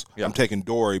of us, Yeah. I'm taking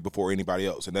Dory before anybody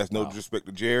else. And that's no disrespect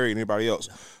to Jerry and anybody else.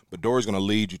 But Dory's going to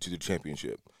lead you to the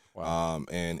championship. Wow.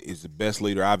 And is the best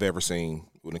leader I've ever seen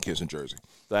with a Kinston jersey.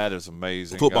 That is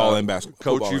amazing. Football and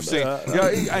basketball. Coach, you've seen.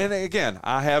 And again,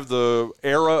 I have the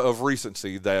era of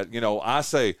recency that, I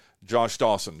say Josh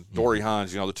Dawson, Dory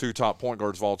Hines, the two top point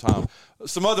guards of all time.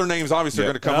 Some other names obviously are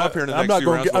going to come up here in the next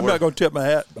few rounds. I'm not going to tip my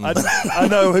hat. I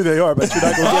know who they are, but you're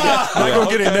not going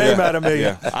to get a name out of me.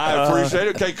 Yeah. I appreciate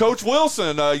it. Okay, Coach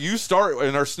Wilson, you start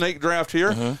in our snake draft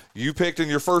here. You picked in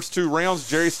your first two rounds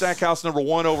Jerry Stackhouse, number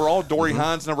 1 overall, Dory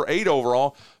Hines, number 8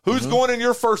 overall. Who's going in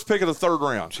your first pick of the third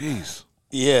round? Jeez.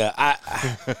 Yeah,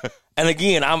 and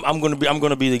again, I'm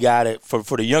gonna be the guy that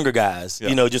for the younger guys,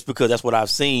 just because that's what I've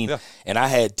seen. Yeah. And I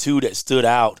had two that stood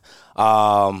out.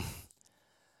 I'm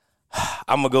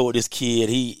gonna go with this kid.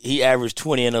 He averaged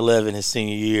 20 and 11 his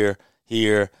senior year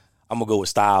here. I'm gonna go with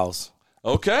Styles.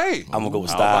 Okay, I'm gonna go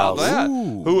with Styles. How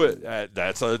about that?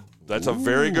 That's a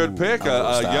very good pick.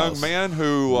 A young man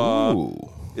who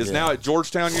is now at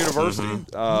Georgetown University.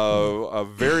 A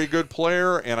very good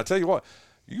player, and I tell you what.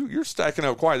 You're stacking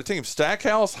up quite a team.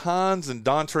 Stackhouse, Hines, and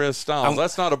Dontrez Styles.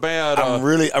 That's not a bad. I'm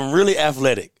really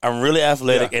athletic.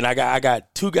 And I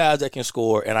got two guys that can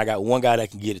score, and I got one guy that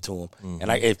can get it to him.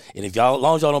 And if y'all, as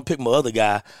long as y'all don't pick my other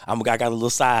guy, I got a little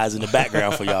size in the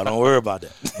background for y'all. Don't worry about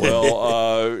that.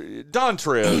 Well,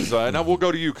 Dontrez. Now we'll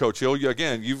go to you, Coach Hill.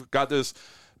 Again, you've got this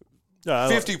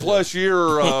 50-plus year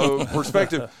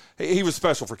perspective. He was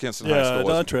special for Kinston High School.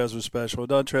 Yeah, Dontrez was special.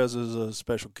 Dontrez is a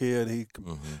special kid.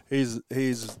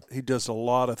 He does a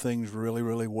lot of things really,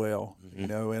 really well.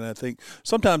 And I think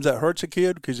sometimes that hurts a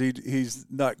kid because he's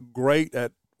not great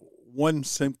at one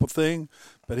simple thing,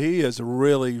 but he is a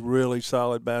really, really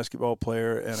solid basketball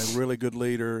player and a really good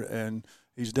leader, and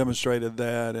he's demonstrated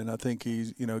that. And I think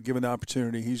he's, given the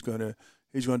opportunity, he's going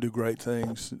to do great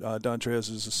things.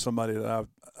 Dontrez is somebody that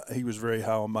he was very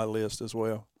high on my list as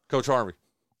well. Coach Harvey.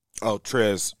 Oh,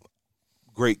 Trez,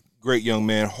 great young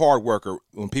man, hard worker.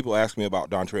 When people ask me about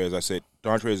Dontrez, I said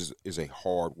Dontrez is a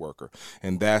hard worker,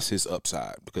 and that's his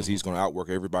upside because he's going to outwork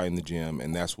everybody in the gym,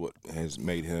 and that's what has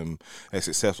made him as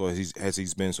successful as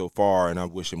he's been so far. And I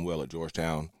wish him well at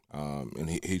Georgetown, and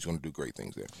he's going to do great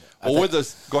things there.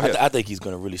 Go ahead. I think he's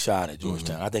going to really shine at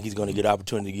Georgetown. I think he's going to get an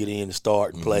opportunity to get in and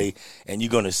start and play, and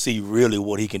you're going to see really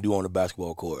what he can do on the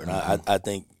basketball court. And I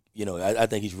think. I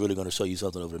think he's really going to show you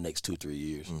something over the next 2-3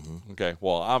 years. Okay,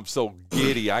 well, I'm so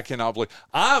giddy. I cannot believe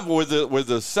I'm with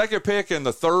the second pick in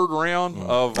the third round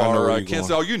of our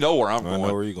Kinston. Oh, you know where I'm going. I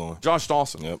know where you're going. Josh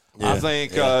Dawson. Yep. I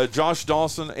think Josh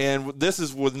Dawson, and this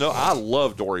is I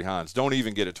love Dory Hines. Don't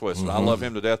even get it twisted. I love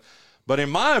him to death. But in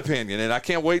my opinion, and I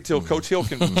can't wait till Coach Hill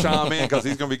can chime in because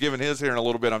he's going to be giving his here in a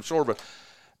little bit, I'm sure, but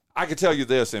I can tell you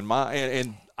this, and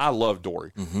I love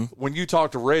Dory. When you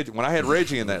talk to Reggie, when I had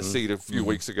Reggie in that seat a few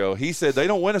weeks ago, he said they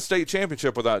don't win a state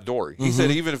championship without Dory. He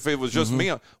said even if it was just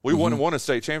me, we wouldn't have won a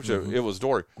state championship. It was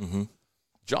Dory.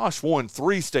 Josh won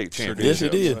 3 state championships. Yes, he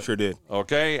did. Sure did.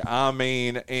 Okay, I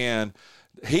mean, and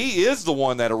he is the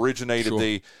one that originated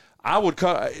the. I would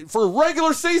cut for a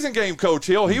regular season game, Coach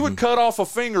Hill. He would cut off a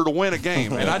finger to win a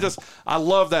game, and I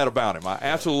love that about him. I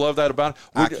absolutely love that about him.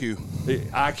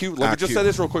 IQ. Let me just say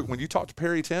this real quick. When you talk to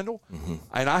Perry Tyndall,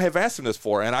 and I have asked him this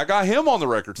before, and I got him on the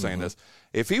record saying this.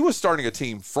 If he was starting a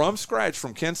team from scratch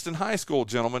from Kinston High School,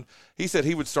 gentlemen, he said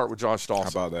he would start with Josh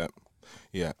Dawson. How about that?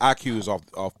 Yeah, IQ is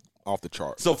off the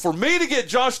chart. So for me to get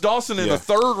Josh Dawson in the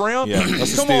 3rd round,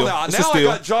 that's come on now. Now I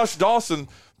got Josh Dawson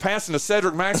passing to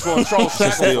Cedric Maxwell and Charles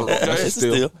Shackelford. Okay?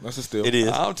 That's a steal. It is.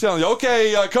 I'm telling you.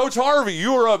 Okay, Coach Harvey,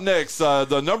 you are up next.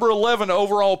 The number 11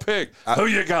 overall pick. Who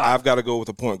you got? I've got to go with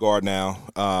a point guard now,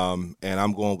 and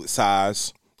I'm going with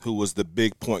Size, who was the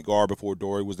big point guard before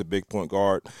Dory was the big point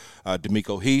guard.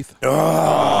 D'Amico Heath,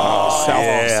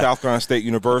 South Carolina State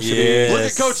University. Yes. Look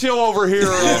at Coach Hill over here.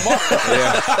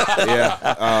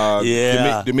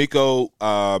 D'Amico,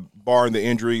 barring the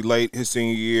injury late his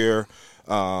senior year,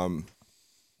 one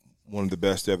of the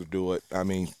best to ever do it. I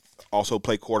mean, also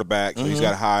played quarterback, so he's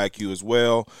got a high IQ as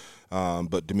well.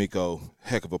 But D'Amico,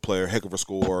 heck of a player, heck of a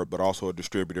scorer, but also a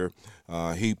distributor.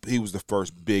 He was the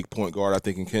first big point guard, I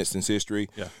think, in Kinston's history,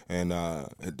 and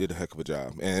did a heck of a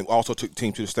job. And also took the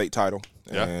team to the state title.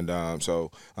 And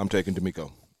so I'm taking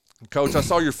D'Amico. Coach, I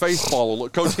saw your face fall a little.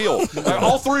 Coach Hill,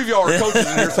 all 3 of y'all are coaches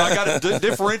in here, so I got to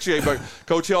differentiate. But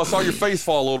Coach Hill, I saw your face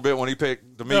fall a little bit when he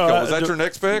picked D'Amico. Was that your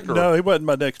next pick? Or? No, he wasn't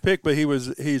my next pick, but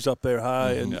he's up there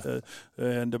high, and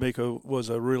D'Amico was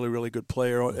a really, really good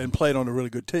player and played on a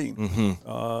really good team. And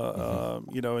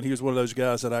he was one of those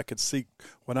guys that I could see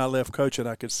when I left coaching.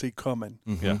 I could see coming.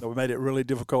 We made it really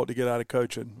difficult to get out of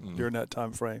coaching during that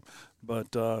time frame.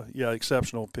 But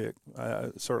exceptional pick. I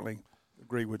certainly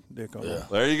agree with Nick on that.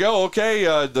 There you go. Okay,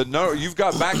 you've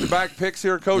got back-to-back picks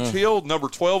here, Coach Hill. Number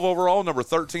 12 overall, number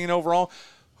 13 overall.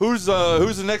 Who's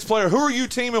the next player? Who are you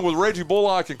teaming with Reggie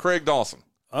Bullock and Craig Dawson?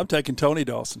 I'm taking Tony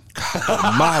Dawson.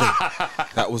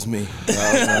 That was me.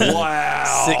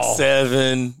 Wow.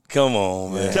 6'7". Come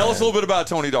on, man. Tell us a little bit about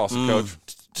Tony Dawson, Coach.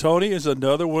 Tony is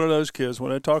another one of those kids.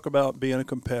 When I talk about being a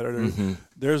competitor,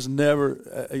 there's never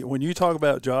when you talk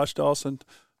about Josh Dawson,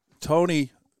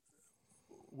 Tony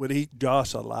would eat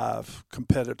Josh alive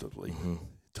competitively.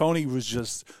 Tony was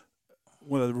just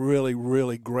one of the really,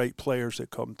 really great players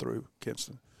that come through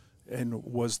Kinston, and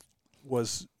was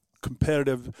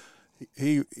competitive.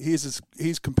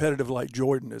 He's competitive like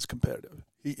Jordan is competitive.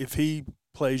 If he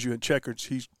plays you in checkers,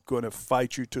 he's going to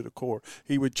fight you to the core.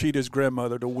 He would cheat his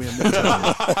grandmother to win the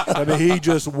tournament. I mean, he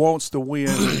just wants to win.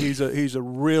 He's a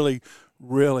really,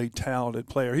 really talented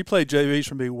player. He played JVs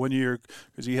for me one year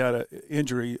because he had an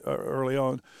injury early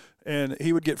on, and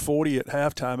he would get 40 at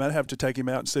halftime. I'd have to take him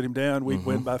out and sit him down. We'd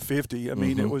win by 50. I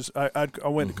mean, it was. I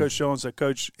went to Coach Jones and said,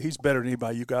 Coach, he's better than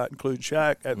anybody you got, including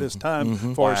Shaq at this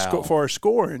time for our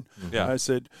scoring. I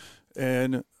said,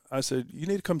 you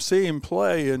need to come see him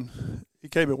play. And he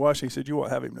came and watched. He said, "You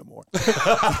won't have him no more."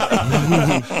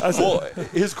 Well,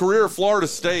 his career at Florida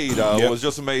State was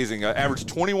just amazing. Averaged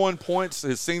 21 points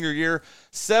his senior year,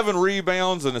 7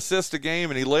 rebounds, an assist a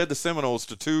game, and he led the Seminoles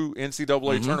to 2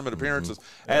 NCAA tournament appearances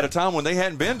at a time when they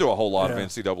hadn't been to a whole lot of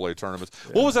NCAA tournaments.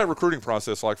 What was that recruiting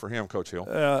process like for him, Coach Hill?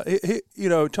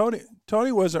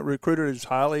 Tony wasn't recruited as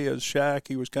highly as Shaq.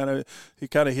 He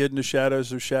kind of hid in the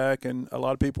shadows of Shaq, and a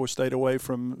lot of people stayed away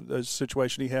from the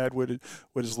situation he had with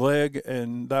his leg,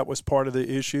 and that was part of the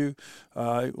issue.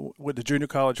 With the junior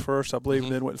college first, I believe,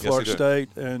 and then went to Florida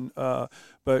State. And but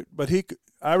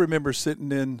I remember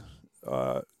sitting in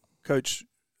Coach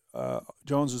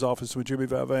Jones's office when Jimmy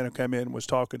Valvano came in and was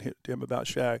talking to him about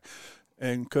Shaq,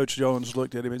 and Coach Jones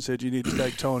looked at him and said, "You need to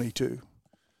take Tony too."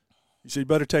 He said, "You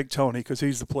better take Tony because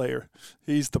he's the player.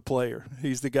 He's the player.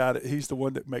 He's the guy. He's the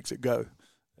one that makes it go."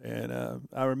 And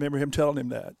I remember him telling him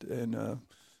that. And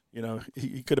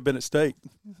he could have been at State.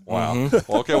 Wow.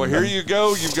 Okay. Well, here you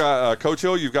go. You've got Coach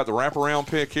Hill. You've got the wraparound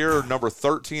pick here, number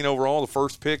 13 overall, the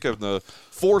first pick of the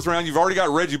 4th round. You've already got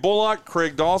Reggie Bullock,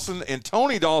 Craig Dawson, and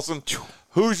Tony Dawson.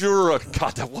 Who's your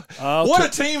God? What a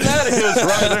team that is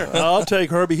right there. I'll take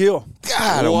Herbie Hill.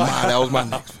 God, that was my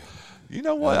next pick. You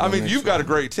know what? I mean, you've got a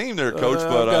great team there, Coach.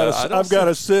 But I've got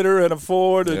a sitter and a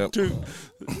forward and two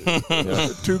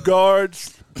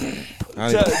guards.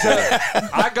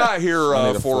 I got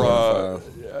here for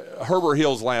Herbert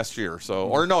Hill's last year. So,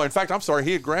 or no, in fact, I'm sorry,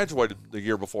 he had graduated the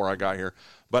year before I got here.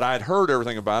 But I'd heard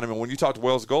everything about him, and when you talk to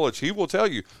Wells Golich, he will tell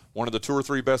you one of the 2 or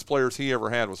 3 best players he ever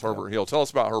had was Herbert Hill. Tell us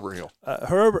about Herbert Hill.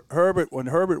 Herbert, when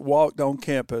Herbert walked on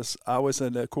campus, I was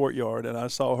in the courtyard, and I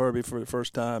saw Herbie for the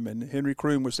first time, and Henry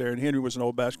Kroom was there, and Henry was an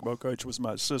old basketball coach, was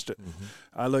my assistant.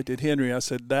 I looked at Henry, I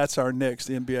said, that's our next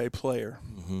NBA player.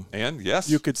 And, yes.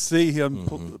 You could see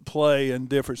him play in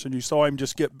difference, and you saw him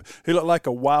just he looked like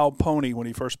a wild pony when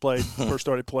he first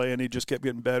started playing. He just kept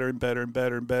getting better and better and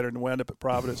better and better, and wound up at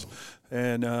Providence.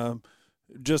 And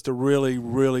just a really,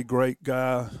 really great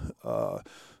guy.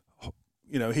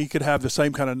 He could have the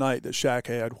same kind of night that Shaq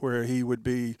had, where he would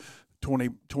be 20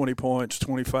 points,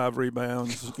 25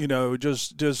 rebounds,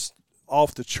 just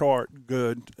off the chart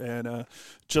good, and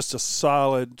just a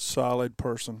solid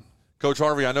person. Coach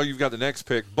Harvey, I know you've got the next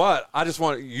pick, but I just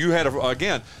want you had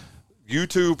again. You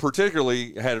two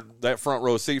particularly had that front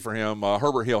row seat for him.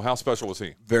 Herbert Hill, how special was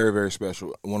he? Very, very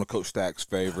special. One of Coach Stack's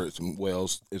favorites, and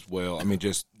Wells as well. I mean,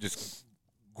 just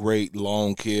great,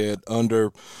 long kid.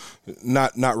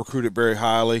 Not recruited very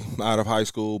highly out of high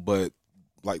school, but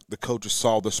like the coaches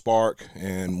saw the spark,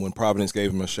 and when Providence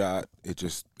gave him a shot, it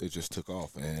just took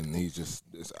off, and he's just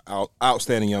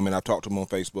outstanding young man. I talked to him on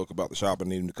Facebook about the shop and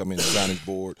needing to come in and sign his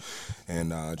board,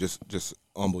 and just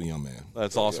humble young man.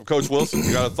 That's awesome. Coach Wilson,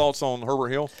 you got thoughts on Herbert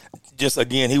Hill? Just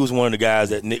again, he was one of the guys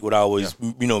that Nick would always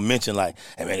mention, like,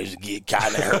 hey man, just get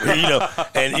caught in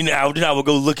Herbert, and I would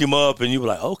go look him up, and you were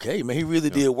like, okay, man, he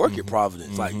really did work at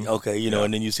Providence, like, okay,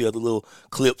 and then you see other little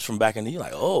clips from back in the, you're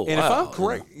like, oh, and wow. If I'm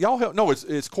correct, y'all help. No,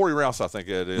 it's Corey Rouse, I think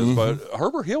it is, but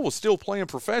Herbert Hill was still playing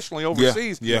professionally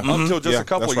overseas until just a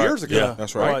couple of years ago. Yeah,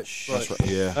 that's right. That's right.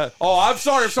 Yeah. I'm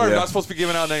sorry. I'm not supposed to be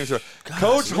giving out names here.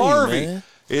 Coach Harvey. Man.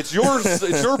 It's your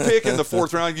pick in the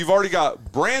 4th round. You've already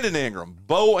got Brandon Ingram,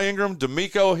 Bo Ingram,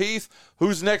 D'Amico Heath.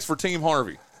 Who's next for Team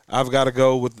Harvey? I've got to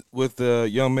go with the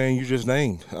young man you just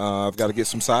named. I've got to get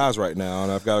some size right now,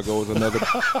 and I've got to go with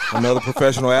another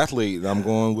professional athlete. I'm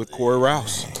going with Corey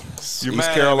Rouse. You're East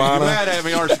mad Carolina. You're mad at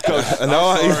me, aren't you, Coach?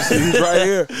 No, he's right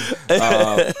here.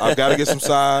 I've got to get some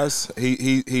size.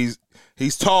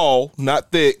 He's tall,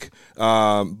 not thick,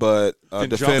 but a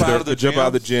defender. Jump out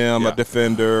of the gym, a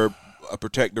defender,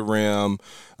 protect the rim,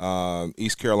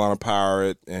 East Carolina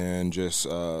Pirate, and just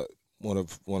one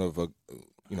of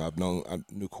I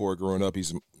knew Corey growing up.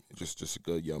 He's just a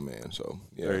good young man. So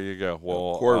yeah. There you go.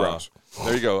 Well, Corey Rouse.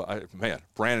 There you go.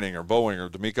 Brandon Ingram, Bo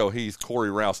Ingram, D'Amico Heath,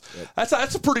 Corey Rouse.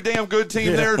 That's a pretty damn good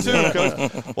team there too,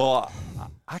 Coach. Well,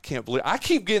 I can't believe I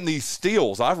keep getting these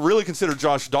steals. I really consider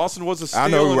Josh Dawson was a steal.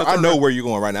 I know where you're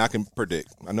going right now. I can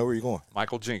predict. I know where you're going.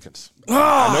 Michael Jenkins.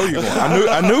 I know you're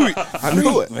going. I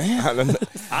knew it, man.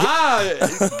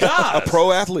 God, a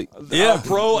pro athlete. A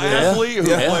pro athlete who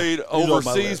played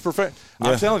overseas.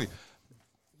 I'm telling you.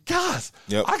 Guys,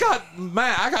 I got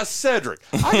Matt, I got Cedric,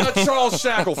 I got Charles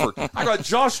Shackelford, I got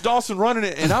Josh Dawson running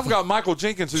it, and I've got Michael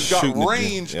Jenkins who's got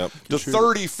range to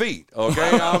 30 feet.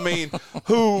 Okay, I mean,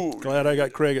 Glad I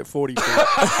got Craig at 40 feet.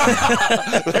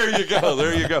 There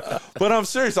you go. But I'm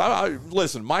serious.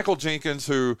 Listen, Michael Jenkins,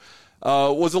 who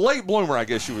was a late bloomer, I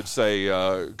guess you would say,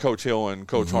 Coach Hill and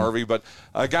Coach Harvey, but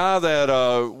a guy that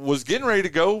was getting ready to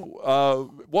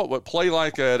go, play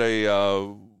like at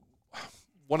a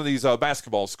one of these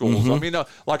basketball schools. I mean,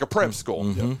 like a prep school.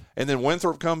 And then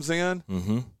Winthrop comes in.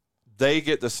 They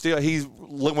get the steal.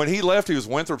 When he left, he was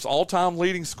Winthrop's all-time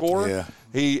leading scorer.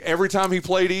 Every time he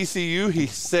played ECU, he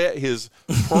set his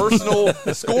personal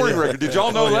scoring record. Did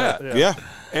y'all know that? Yeah.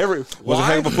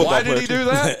 Why did he do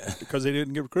that? Because he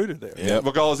didn't get recruited there.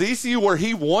 Because ECU, where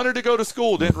he wanted to go to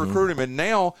school, didn't recruit him, and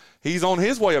now he's on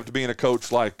his way up to being a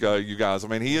coach like you guys. I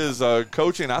mean, he is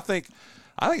coaching. I think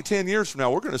 10 years from now,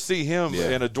 we're going to see him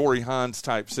in a Dory Hines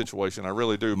type situation. I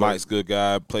really do. Mike's a good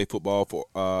guy. Played football for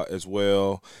as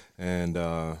well, and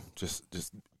just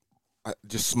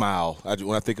smile.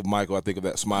 When I think of Michael, I think of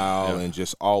that smile and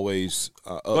just always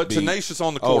upbeat. But tenacious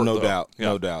on the court. Oh, no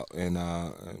doubt. And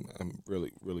I'm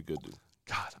really, really good dude.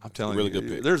 God, I'm telling really you, good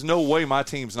pick. There's no way my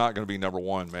team's not going to be number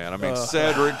one, man. I mean,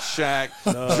 Cedric, Shaq,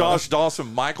 Josh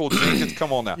Dawson, Michael Jenkins.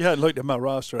 Come on now. You hadn't looked at my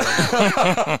roster.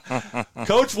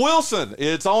 Coach Wilson,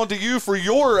 it's on to you for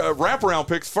your wraparound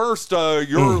picks. First,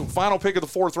 your final pick of the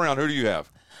 4th round. Who do you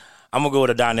have? I'm going to go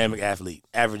with a dynamic athlete.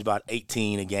 Averaged about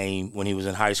 18 a game when he was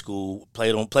in high school.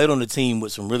 Played on the team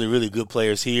with some really, really good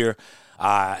players here.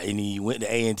 And he went to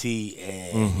A&T,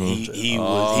 and he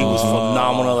was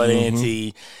phenomenal at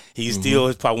A&T. He still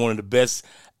is probably one of the best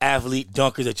athlete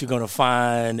dunkers that you're going to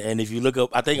find. And if you look up,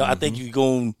 I think you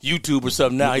go on YouTube or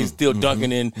something now, he's still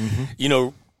dunking in,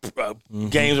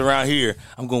 games around here,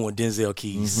 I'm going with Denzel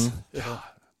Keys.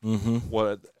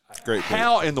 What? Great pick.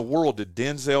 How in the world did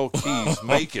Denzel Keys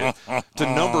make it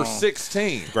to number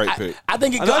 16? Great pick. I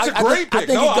think it That's a great pick. I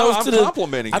think No, it goes I'm to the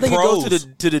complimenting I think you. it goes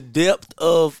to the depth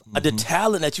of the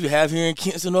talent that you have here in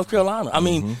Kinston, North Carolina. I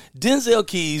mean, Denzel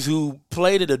Keys, who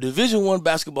played at a Division I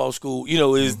basketball school,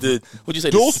 is what'd you say?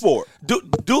 Dual sport.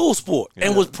 Dual sport,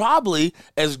 and was probably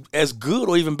as good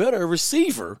or even better a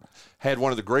receiver. Had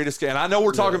one of the greatest, and I know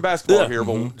we're talking basketball here,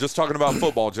 but just talking about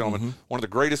football, gentlemen, one of the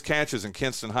greatest catches in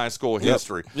Kinston High School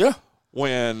history. Yeah.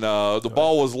 When the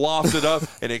ball was lofted up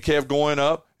and it kept going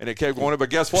up and it kept going up, but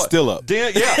guess what? Still up.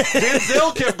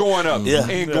 Denzel kept going up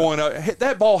and going up.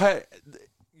 That ball had.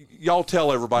 Y'all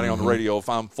tell everybody on the radio if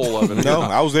I'm full of it. No,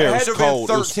 I was there. It It was cold.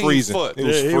 It was freezing. Foot. It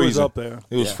was freezing. He was up there.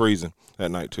 It was freezing that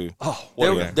night too. Oh, what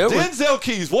a There were- Denzel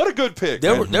Keys, what a good pick.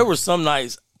 There were some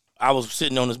nights I was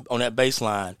sitting on that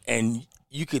baseline and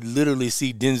you could literally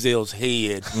see Denzel's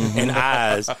head and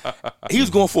eyes. He was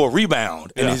going for a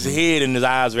rebound, and his head and his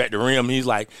eyes were at the rim. He's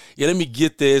like, "Yeah, let me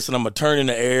get this, and I'm gonna turn in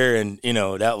the air." And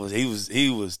that was he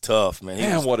was tough,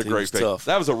 man. What a great pick. Tough.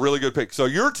 That was a really good pick. So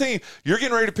your team, you're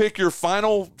getting ready to pick your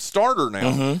final starter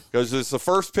now because it's the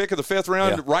first pick of the 5th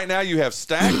round. Yeah. Right now you have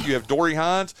Stack, you have Dory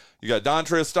Hines, you got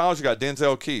Dontrez Styles, you got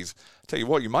Denzel Keys. Tell you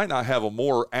what, you might not have a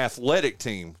more athletic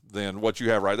team than what you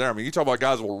have right there. I mean, you talk about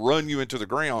guys that will run you into the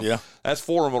ground. Yeah. That's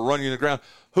 4 of them will run you in the ground.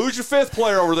 Who's your 5th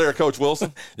player over there, Coach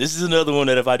Wilson? This is another one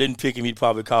that if I didn't pick him, he'd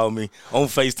probably call me on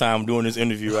FaceTime doing this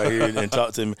interview right here and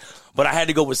talk to me. But I had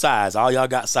to go with size. All y'all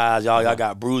got size. Y'all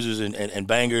got bruisers and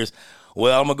bangers.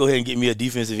 Well, I'm going to go ahead and get me a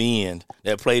defensive end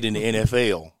that played in the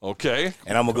NFL. Okay.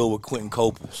 And I'm going to go with Quentin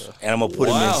Coples. And I'm going to put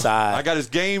him inside. I got his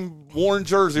game-worn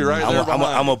jersey right there I'm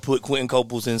behind going to put Quentin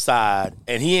Coples inside.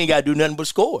 And he ain't got to do nothing but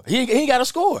score. He ain't got to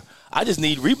score. I just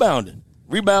need rebounding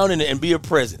and be a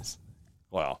presence.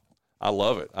 Wow. I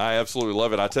love it. I absolutely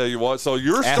love it. I tell you what. So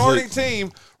your starting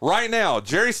team right now,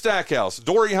 Jerry Stackhouse,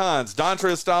 Dory Hines,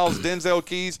 Dontrez Styles, Denzel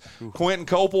Keys, Quentin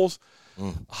Coples.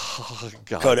 Oh,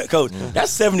 God. Coach,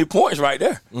 that's 70 points right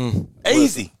there.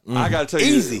 Easy. I got to tell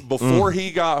you, Easy. before he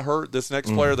got hurt, this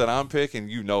next player that I'm picking,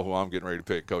 you know who I'm getting ready to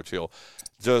pick, Coach Hill.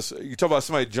 Just, you talk about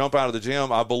somebody jump out of the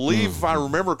gym. I believe, if I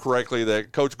remember correctly,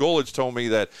 that Coach Gullidge told me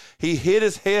that he hit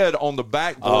his head on the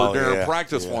backboard during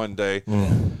practice one day.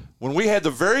 When we had the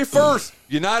very first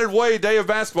United Way day of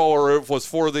basketball, or it was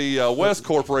for the West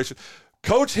Corporation,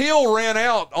 Coach Hill ran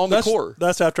out on the court.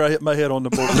 That's after I hit my head on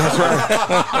the board. That's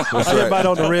right. I hit mine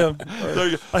on the rim.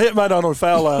 I hit mine on the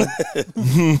foul line.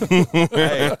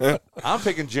 Hey, I'm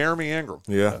picking Jeremy Ingram.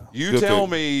 Yeah. You tell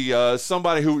me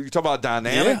somebody who, you talk about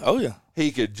dynamic. Yeah. Oh, yeah.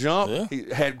 He could jump. Yeah. He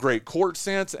had great court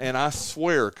sense. And I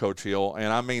swear, Coach Hill,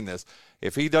 and I mean this,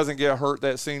 if he doesn't get hurt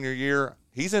that senior year,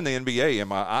 he's in the NBA.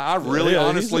 I really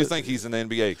honestly think he's in the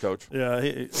NBA, Coach.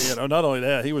 Yeah, not only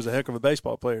that, he was a heck of a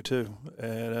baseball player too,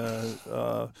 and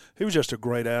he was just a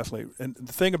great athlete. And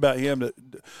the thing about him that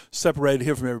separated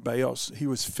him from everybody else, he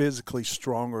was physically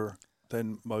stronger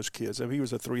than most kids. I mean, he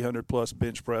was a 300-plus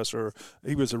bench presser.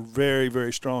 He was a very,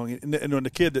 very strong. And when the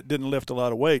kid that didn't lift a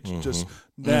lot of weight, just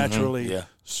naturally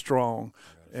strong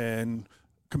and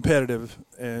competitive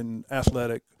and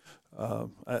athletic.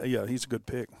 He's a good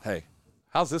pick. Hey,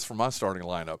 how's this for my starting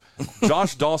lineup?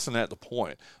 Josh Dawson at the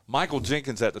point, Michael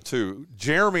Jenkins at the 2,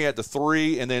 Jeremy at the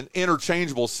 3, and then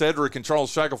interchangeable Cedric and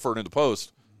Charles Shackelford in the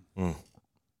post.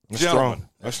 That's strong.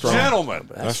 That's strong. Gentlemen.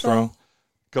 That's strong.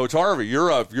 Coach Harvey,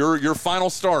 you're up. You're your final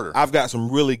starter. I've got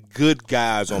some really good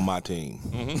guys on my team.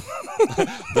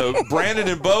 The Brandon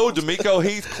and Bo, D'Amico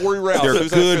Heath, Corey Rouse. They're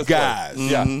Who's that good fifth guys. player?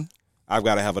 Yeah. I've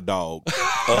got to have a dog.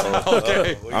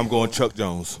 Okay. I'm going Chuck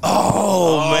Jones.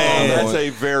 Oh, man. That's a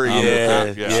very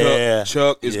good pick. Yeah.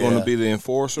 Chuck is going to be the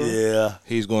enforcer. Yeah.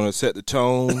 He's going to set the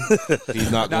tone.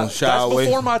 He's not Now, going to shy that's away.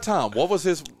 before my time. What was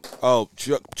his? Oh,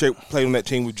 Chuck played on that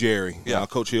team with Jerry. Yeah.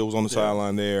 Coach Hill was on the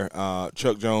sideline there.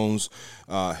 Chuck Jones,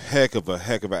 heck of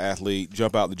an athlete.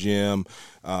 Jump out the gym.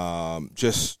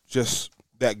 Just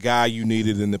that guy you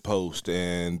needed in the post,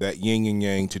 and that yin and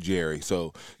yang to Jerry.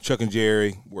 So Chuck and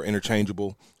Jerry were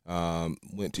interchangeable.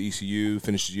 Went to ECU,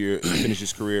 finished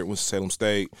his career at Winston-Salem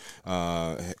State.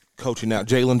 Coaching now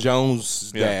Jalen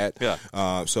Jones' dad. Yeah.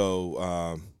 I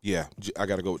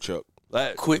got to go with Chuck.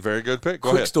 Very good pick. Go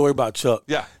Quick ahead. story about Chuck.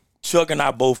 Yeah. Chuck and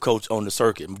I both coach on the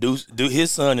circuit.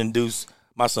 His son and Deuce,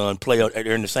 my son,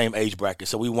 they're in the same age bracket,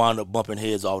 so we wound up bumping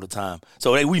heads all the time.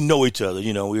 So we know each other,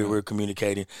 we were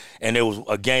communicating. And there was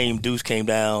a game, Deuce came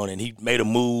down, and he made a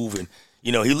move, and,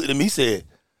 he looked at me, he said,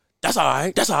 That's all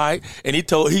right. That's all right. And he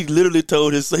literally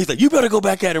told his son, he's like, you better go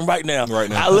back at him right now. Right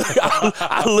now.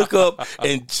 I look up,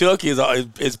 and Chuck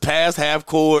is past half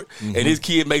court, and his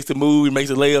kid makes the move, he makes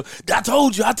a layup. I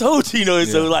told you, you know. And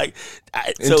so, like,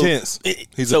 intense.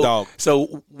 He's a dog.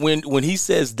 So when he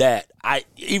says that,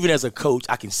 even as a coach,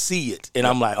 I can see it, and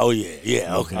I'm like, oh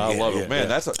yeah, okay. I love it, man.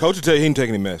 That's coach will tell you he didn't take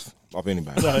any mess off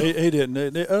anybody. No, he didn't.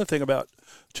 The other thing about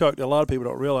Chuck that a lot of people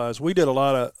don't realize, we did a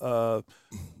lot of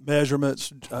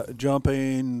measurements,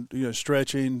 jumping,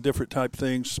 stretching, different type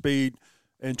things, speed,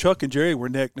 and Chuck and Jerry were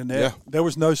neck to neck. Yeah. There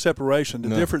was no separation. The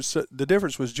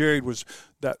difference was Jerry was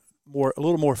a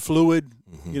little more fluid,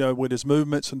 with his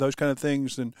movements and those kind of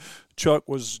things, and Chuck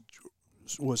was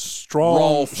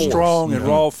strong and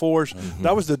raw force.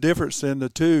 That was the difference in the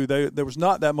two. There was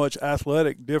not that much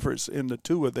athletic difference in the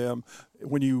two of them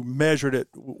when you measured it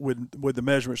with the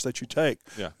measurements that you take.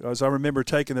 Yeah. Because I remember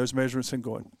taking those measurements and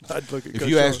going, I'd look at if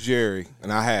you ask Jerry,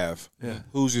 and I have,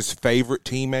 who's his favorite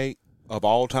teammate of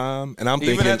all time, and I'm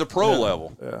thinking even at the pro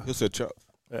level, he'll say Chuck.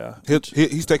 Yeah,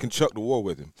 he's taking Chuck to war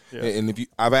with him. Yeah. And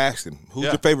I've asked him, who's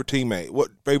your favorite teammate? What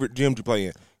favorite gym do you play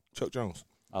in? Chuck Jones.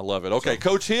 I love it. Okay,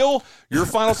 Coach Hill, your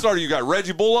final starter. You got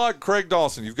Reggie Bullock, Craig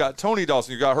Dawson. You've got Tony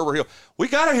Dawson. You've got Herbert Hill. We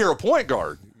got to hear a point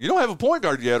guard. You don't have a point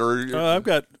guard yet, or I've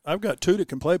got two that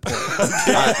can play point.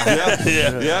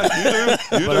 Yeah,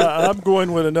 you do. I'm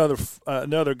going with another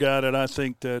guy that I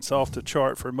think that's off the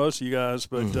chart for most of you guys,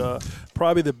 but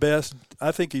probably the best.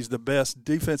 I think he's the best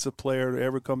defensive player to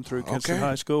ever come through Kinston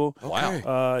High School.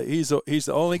 Wow. He's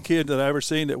the only kid that I ever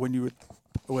seen that when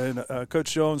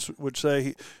Coach Jones would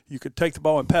say you could take the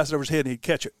ball and pass it over his head and he'd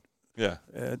catch it. Yeah.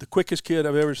 The quickest kid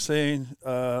I've ever seen,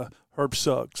 Herb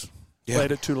Suggs.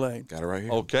 Played at Tulane. Got it right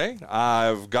here. Okay,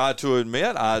 I've got to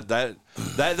admit that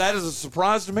is a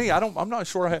surprise to me. I'm not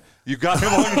sure you got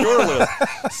him on your list.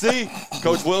 See,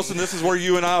 Coach Wilson, this is where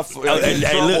you and I get in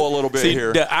trouble a little bit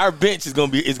here. Our bench is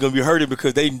gonna be hurting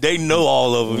because they know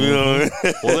all of them. You know.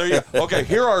 Well, there you go. Okay,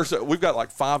 we've got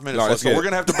like 5 minutes left, so we're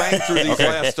gonna have to bang through these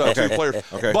last two players.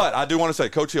 Okay. But I do want to say,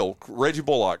 Coach Hill, Reggie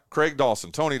Bullock, Craig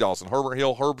Dawson, Tony Dawson, Herbert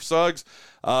Hill, Herb Suggs.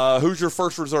 Who's your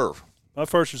first reserve? My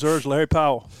first reserve is Larry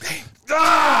Powell.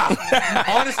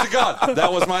 Honest to God,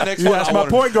 that was my next one. That's my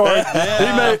point guard.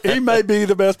 Yeah. He may be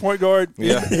the best point guard.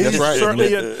 Yeah, he's right.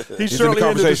 certainly in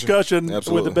the discussion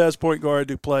with the best point guard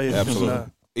to play.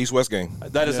 Absolutely. East-West game.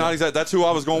 That is not exactly. That's who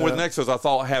I was going with next, because I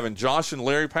thought having Josh and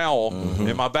Larry Powell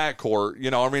in my backcourt,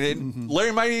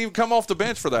 Larry might even come off the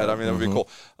bench for that. I mean, that would be cool.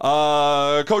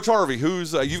 Coach Harvey,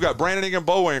 who's you've got Brandon Ingram,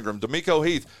 Bo Ingram, D'Amico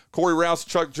Heath, Corey Rouse,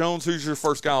 Chuck Jones. Who's your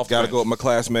first guy off the bench? Got to go with my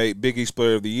classmate, Big East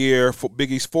Player of the Year,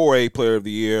 Big East 4A Player of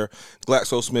the Year,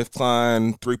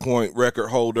 GlaxoSmithKline 3-point record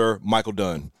holder, Michael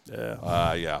Dunn.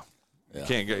 Yeah.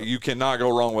 You cannot go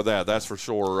wrong with that. That's for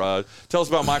sure. Tell us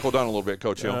about Michael Dunn a little bit,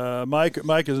 Coach Hill. Mike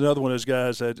is another one of those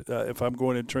guys that if I'm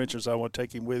going in trenches, I want to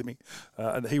take him with me.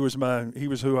 He was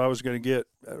who I was going to get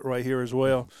right here as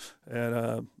well.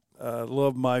 And I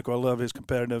love Michael. I love his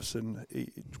competitiveness and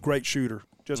great shooter.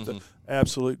 Just an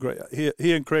absolute great.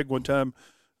 He and Craig one time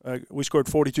we scored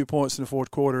 42 points in the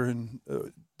fourth quarter and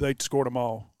they scored them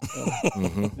all.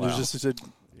 It was just he's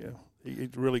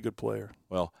a really good player.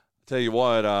 Well, tell you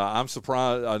what, I'm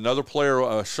surprised. Another player,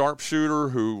 a sharpshooter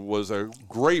who was a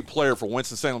great player for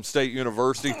Winston-Salem State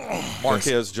University,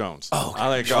 Marquez Jones. Oh, okay.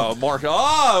 I think Mark.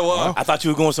 I thought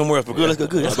you were going somewhere else, but good. Let's go.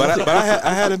 Good. But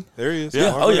I had him. There he is.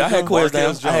 Yeah. I had Quez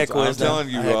down. I'm telling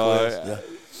you,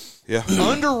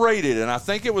 underrated, and I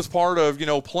think it was part of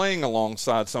playing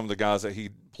alongside some of the guys that he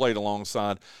played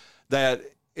alongside. That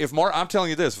if I'm telling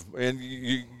you this, and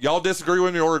y'all disagree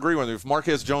with me or agree with me, if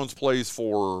Marquez Jones plays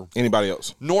for anybody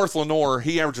else, North Lenore,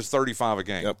 he averages 35 a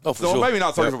game. Yep. Oh, for sure. Maybe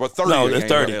not 35, but 30 no, a game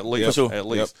 30. at least. For sure. At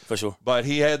least. Yep. For sure. But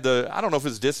he had I don't know if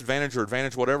it's disadvantage or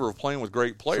advantage, whatever, of playing with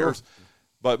great players. Sure.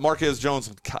 But Marquez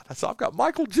Jones, God, I've got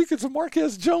Michael Jenkins and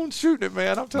Marquez Jones shooting it,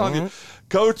 man. I'm telling you.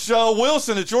 Coach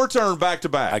Wilson, it's your turn back to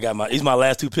back. I got these my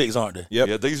last two picks, aren't they? Yep.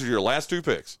 Yeah, these are your last two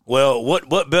picks. Well,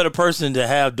 what better person to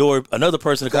have another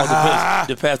person to come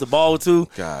to pass the ball to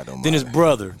than his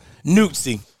brother,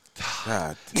 Newtsy.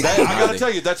 God. I got to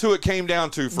tell you, that's who it came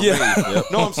down to for me. Yep.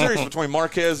 No, I'm serious, between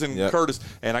Marquez and Curtis.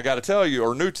 And I got to tell you,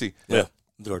 or Newtsy. Yeah.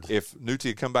 If Newtsy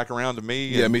had come back around to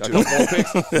me, me too. More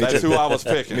picks, that's who I was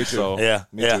picking. Me too. So.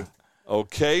 Me too.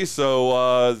 Okay,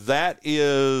 so that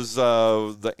is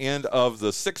the end of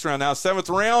the 6th round. Now, 7th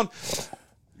round,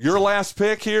 your last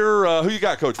pick here. Who you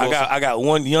got, Coach Wilson? I got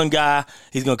one young guy.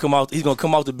 He's gonna come off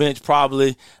the bench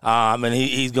probably, and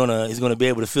he's gonna be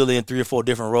able to fill in 3 or 4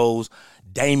 different roles.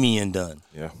 Damian Dunn.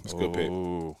 Yeah, that's a good pick.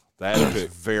 That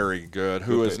is very good.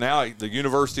 Who is now at the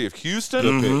University of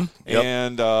Houston.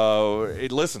 And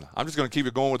listen, I'm just going to keep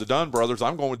it going with the Dunn brothers.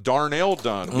 I'm going with Darnell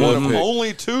Dunn, one of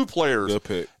only 2 players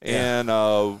in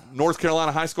North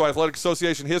Carolina High School Athletic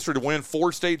Association history to win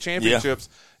 4 state championships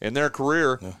in their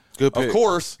career. Good pick. Of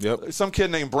course, some kid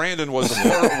named Brandon was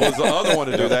the other one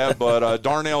to do that, but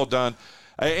Darnell Dunn.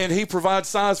 And he provides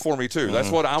size for me, too.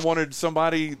 That's what I wanted,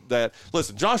 somebody that –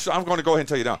 listen, Josh, I'm going to go ahead and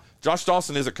tell you now. Josh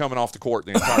Dawson isn't coming off the court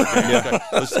the entire game. Okay?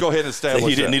 Let's go ahead and establish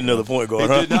He didn't need another point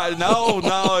guard, He did not,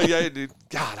 no. Yeah,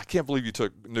 God, I can't believe you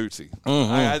took Newtsy.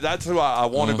 That's who I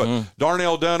wanted. But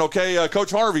Darnell Dunn. Okay, Coach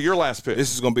Harvey, your last pick.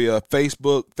 This is going to be a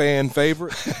Facebook fan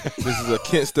favorite. This is a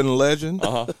Kinston legend,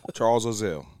 Charles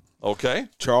Ozell. Okay.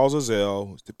 Charles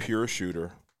Ozell is the pure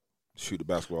shooter. Shoot the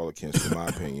basketball at Kinston, in my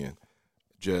opinion.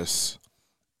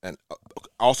 And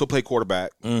also play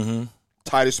quarterback.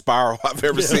 Tightest spiral I've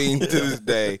ever seen to this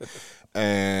day.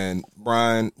 And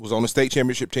Bryan was on the state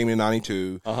championship team in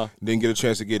 '92. Didn't get a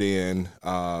chance to get in,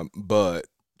 but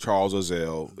Charles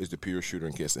Ozell is the pure shooter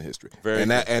in Kinston history.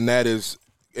 And that is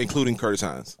including Curtis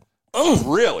Hines. Oh,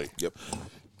 really? Yep.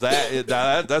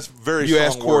 That's very. You strong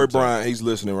ask Corey words. Bryant, he's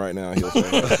listening right now. He'll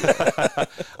say,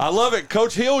 I love it,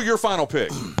 Coach Hill. Your final pick.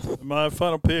 My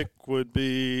final pick would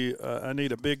be I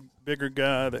need a bigger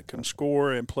guy that can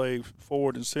score and play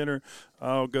forward and center.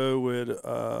 I'll go with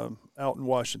Alton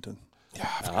Washington.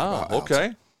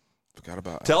 Okay. Forgot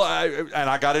about and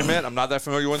I got to admit, I'm not that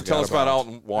familiar with him. Tell us about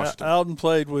Alton Washington. Alton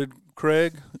played with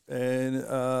Craig and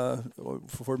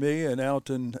for me, and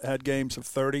Alton had games of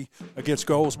 30 against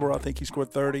Goldsboro. I think he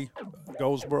scored 30.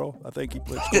 Goldsboro, I think he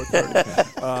scored 30.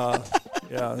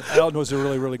 Alton was a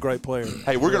really, really great player.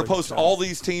 Hey, we're going to post all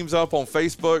these teams up on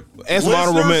Facebook. And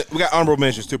some we got honorable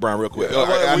mentions too, Brian, real quick.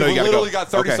 I know we you literally got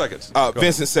 30 seconds.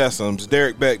 Vincent Sessoms,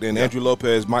 Derek Beckton, Andrew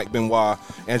Lopez, Mike Benoit,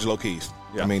 Angelo Keys.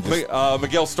 Yeah. I mean,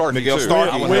 Miguel Starkey, too.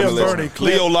 William Bernie,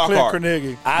 Leo Lockhart. Leo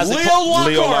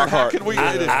Lockhart. How can we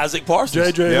Isaac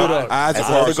Parsons. J.J. Woodard.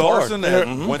 Isaac Parsons.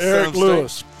 Eric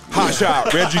Lewis. Hot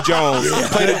shot, Reggie Jones,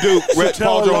 played at Duke,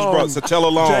 Paul Jones' brother,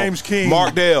 Satella Long, James King,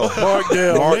 Mark Dale,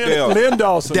 Lynn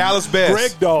Dawson, Dallas Best,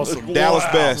 Greg Dawson, Dallas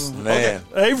Best, Man.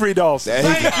 Avery Dawson.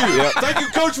 Thank you,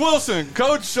 Coach Wilson,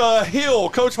 Coach Hill,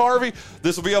 Coach Harvey.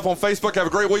 This will be up on Facebook. Have a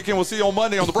great weekend. We'll see you on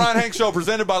Monday on the Bryan Hanks Show,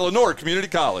 presented by Lenore Community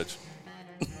College.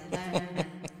 That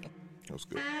was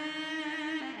good.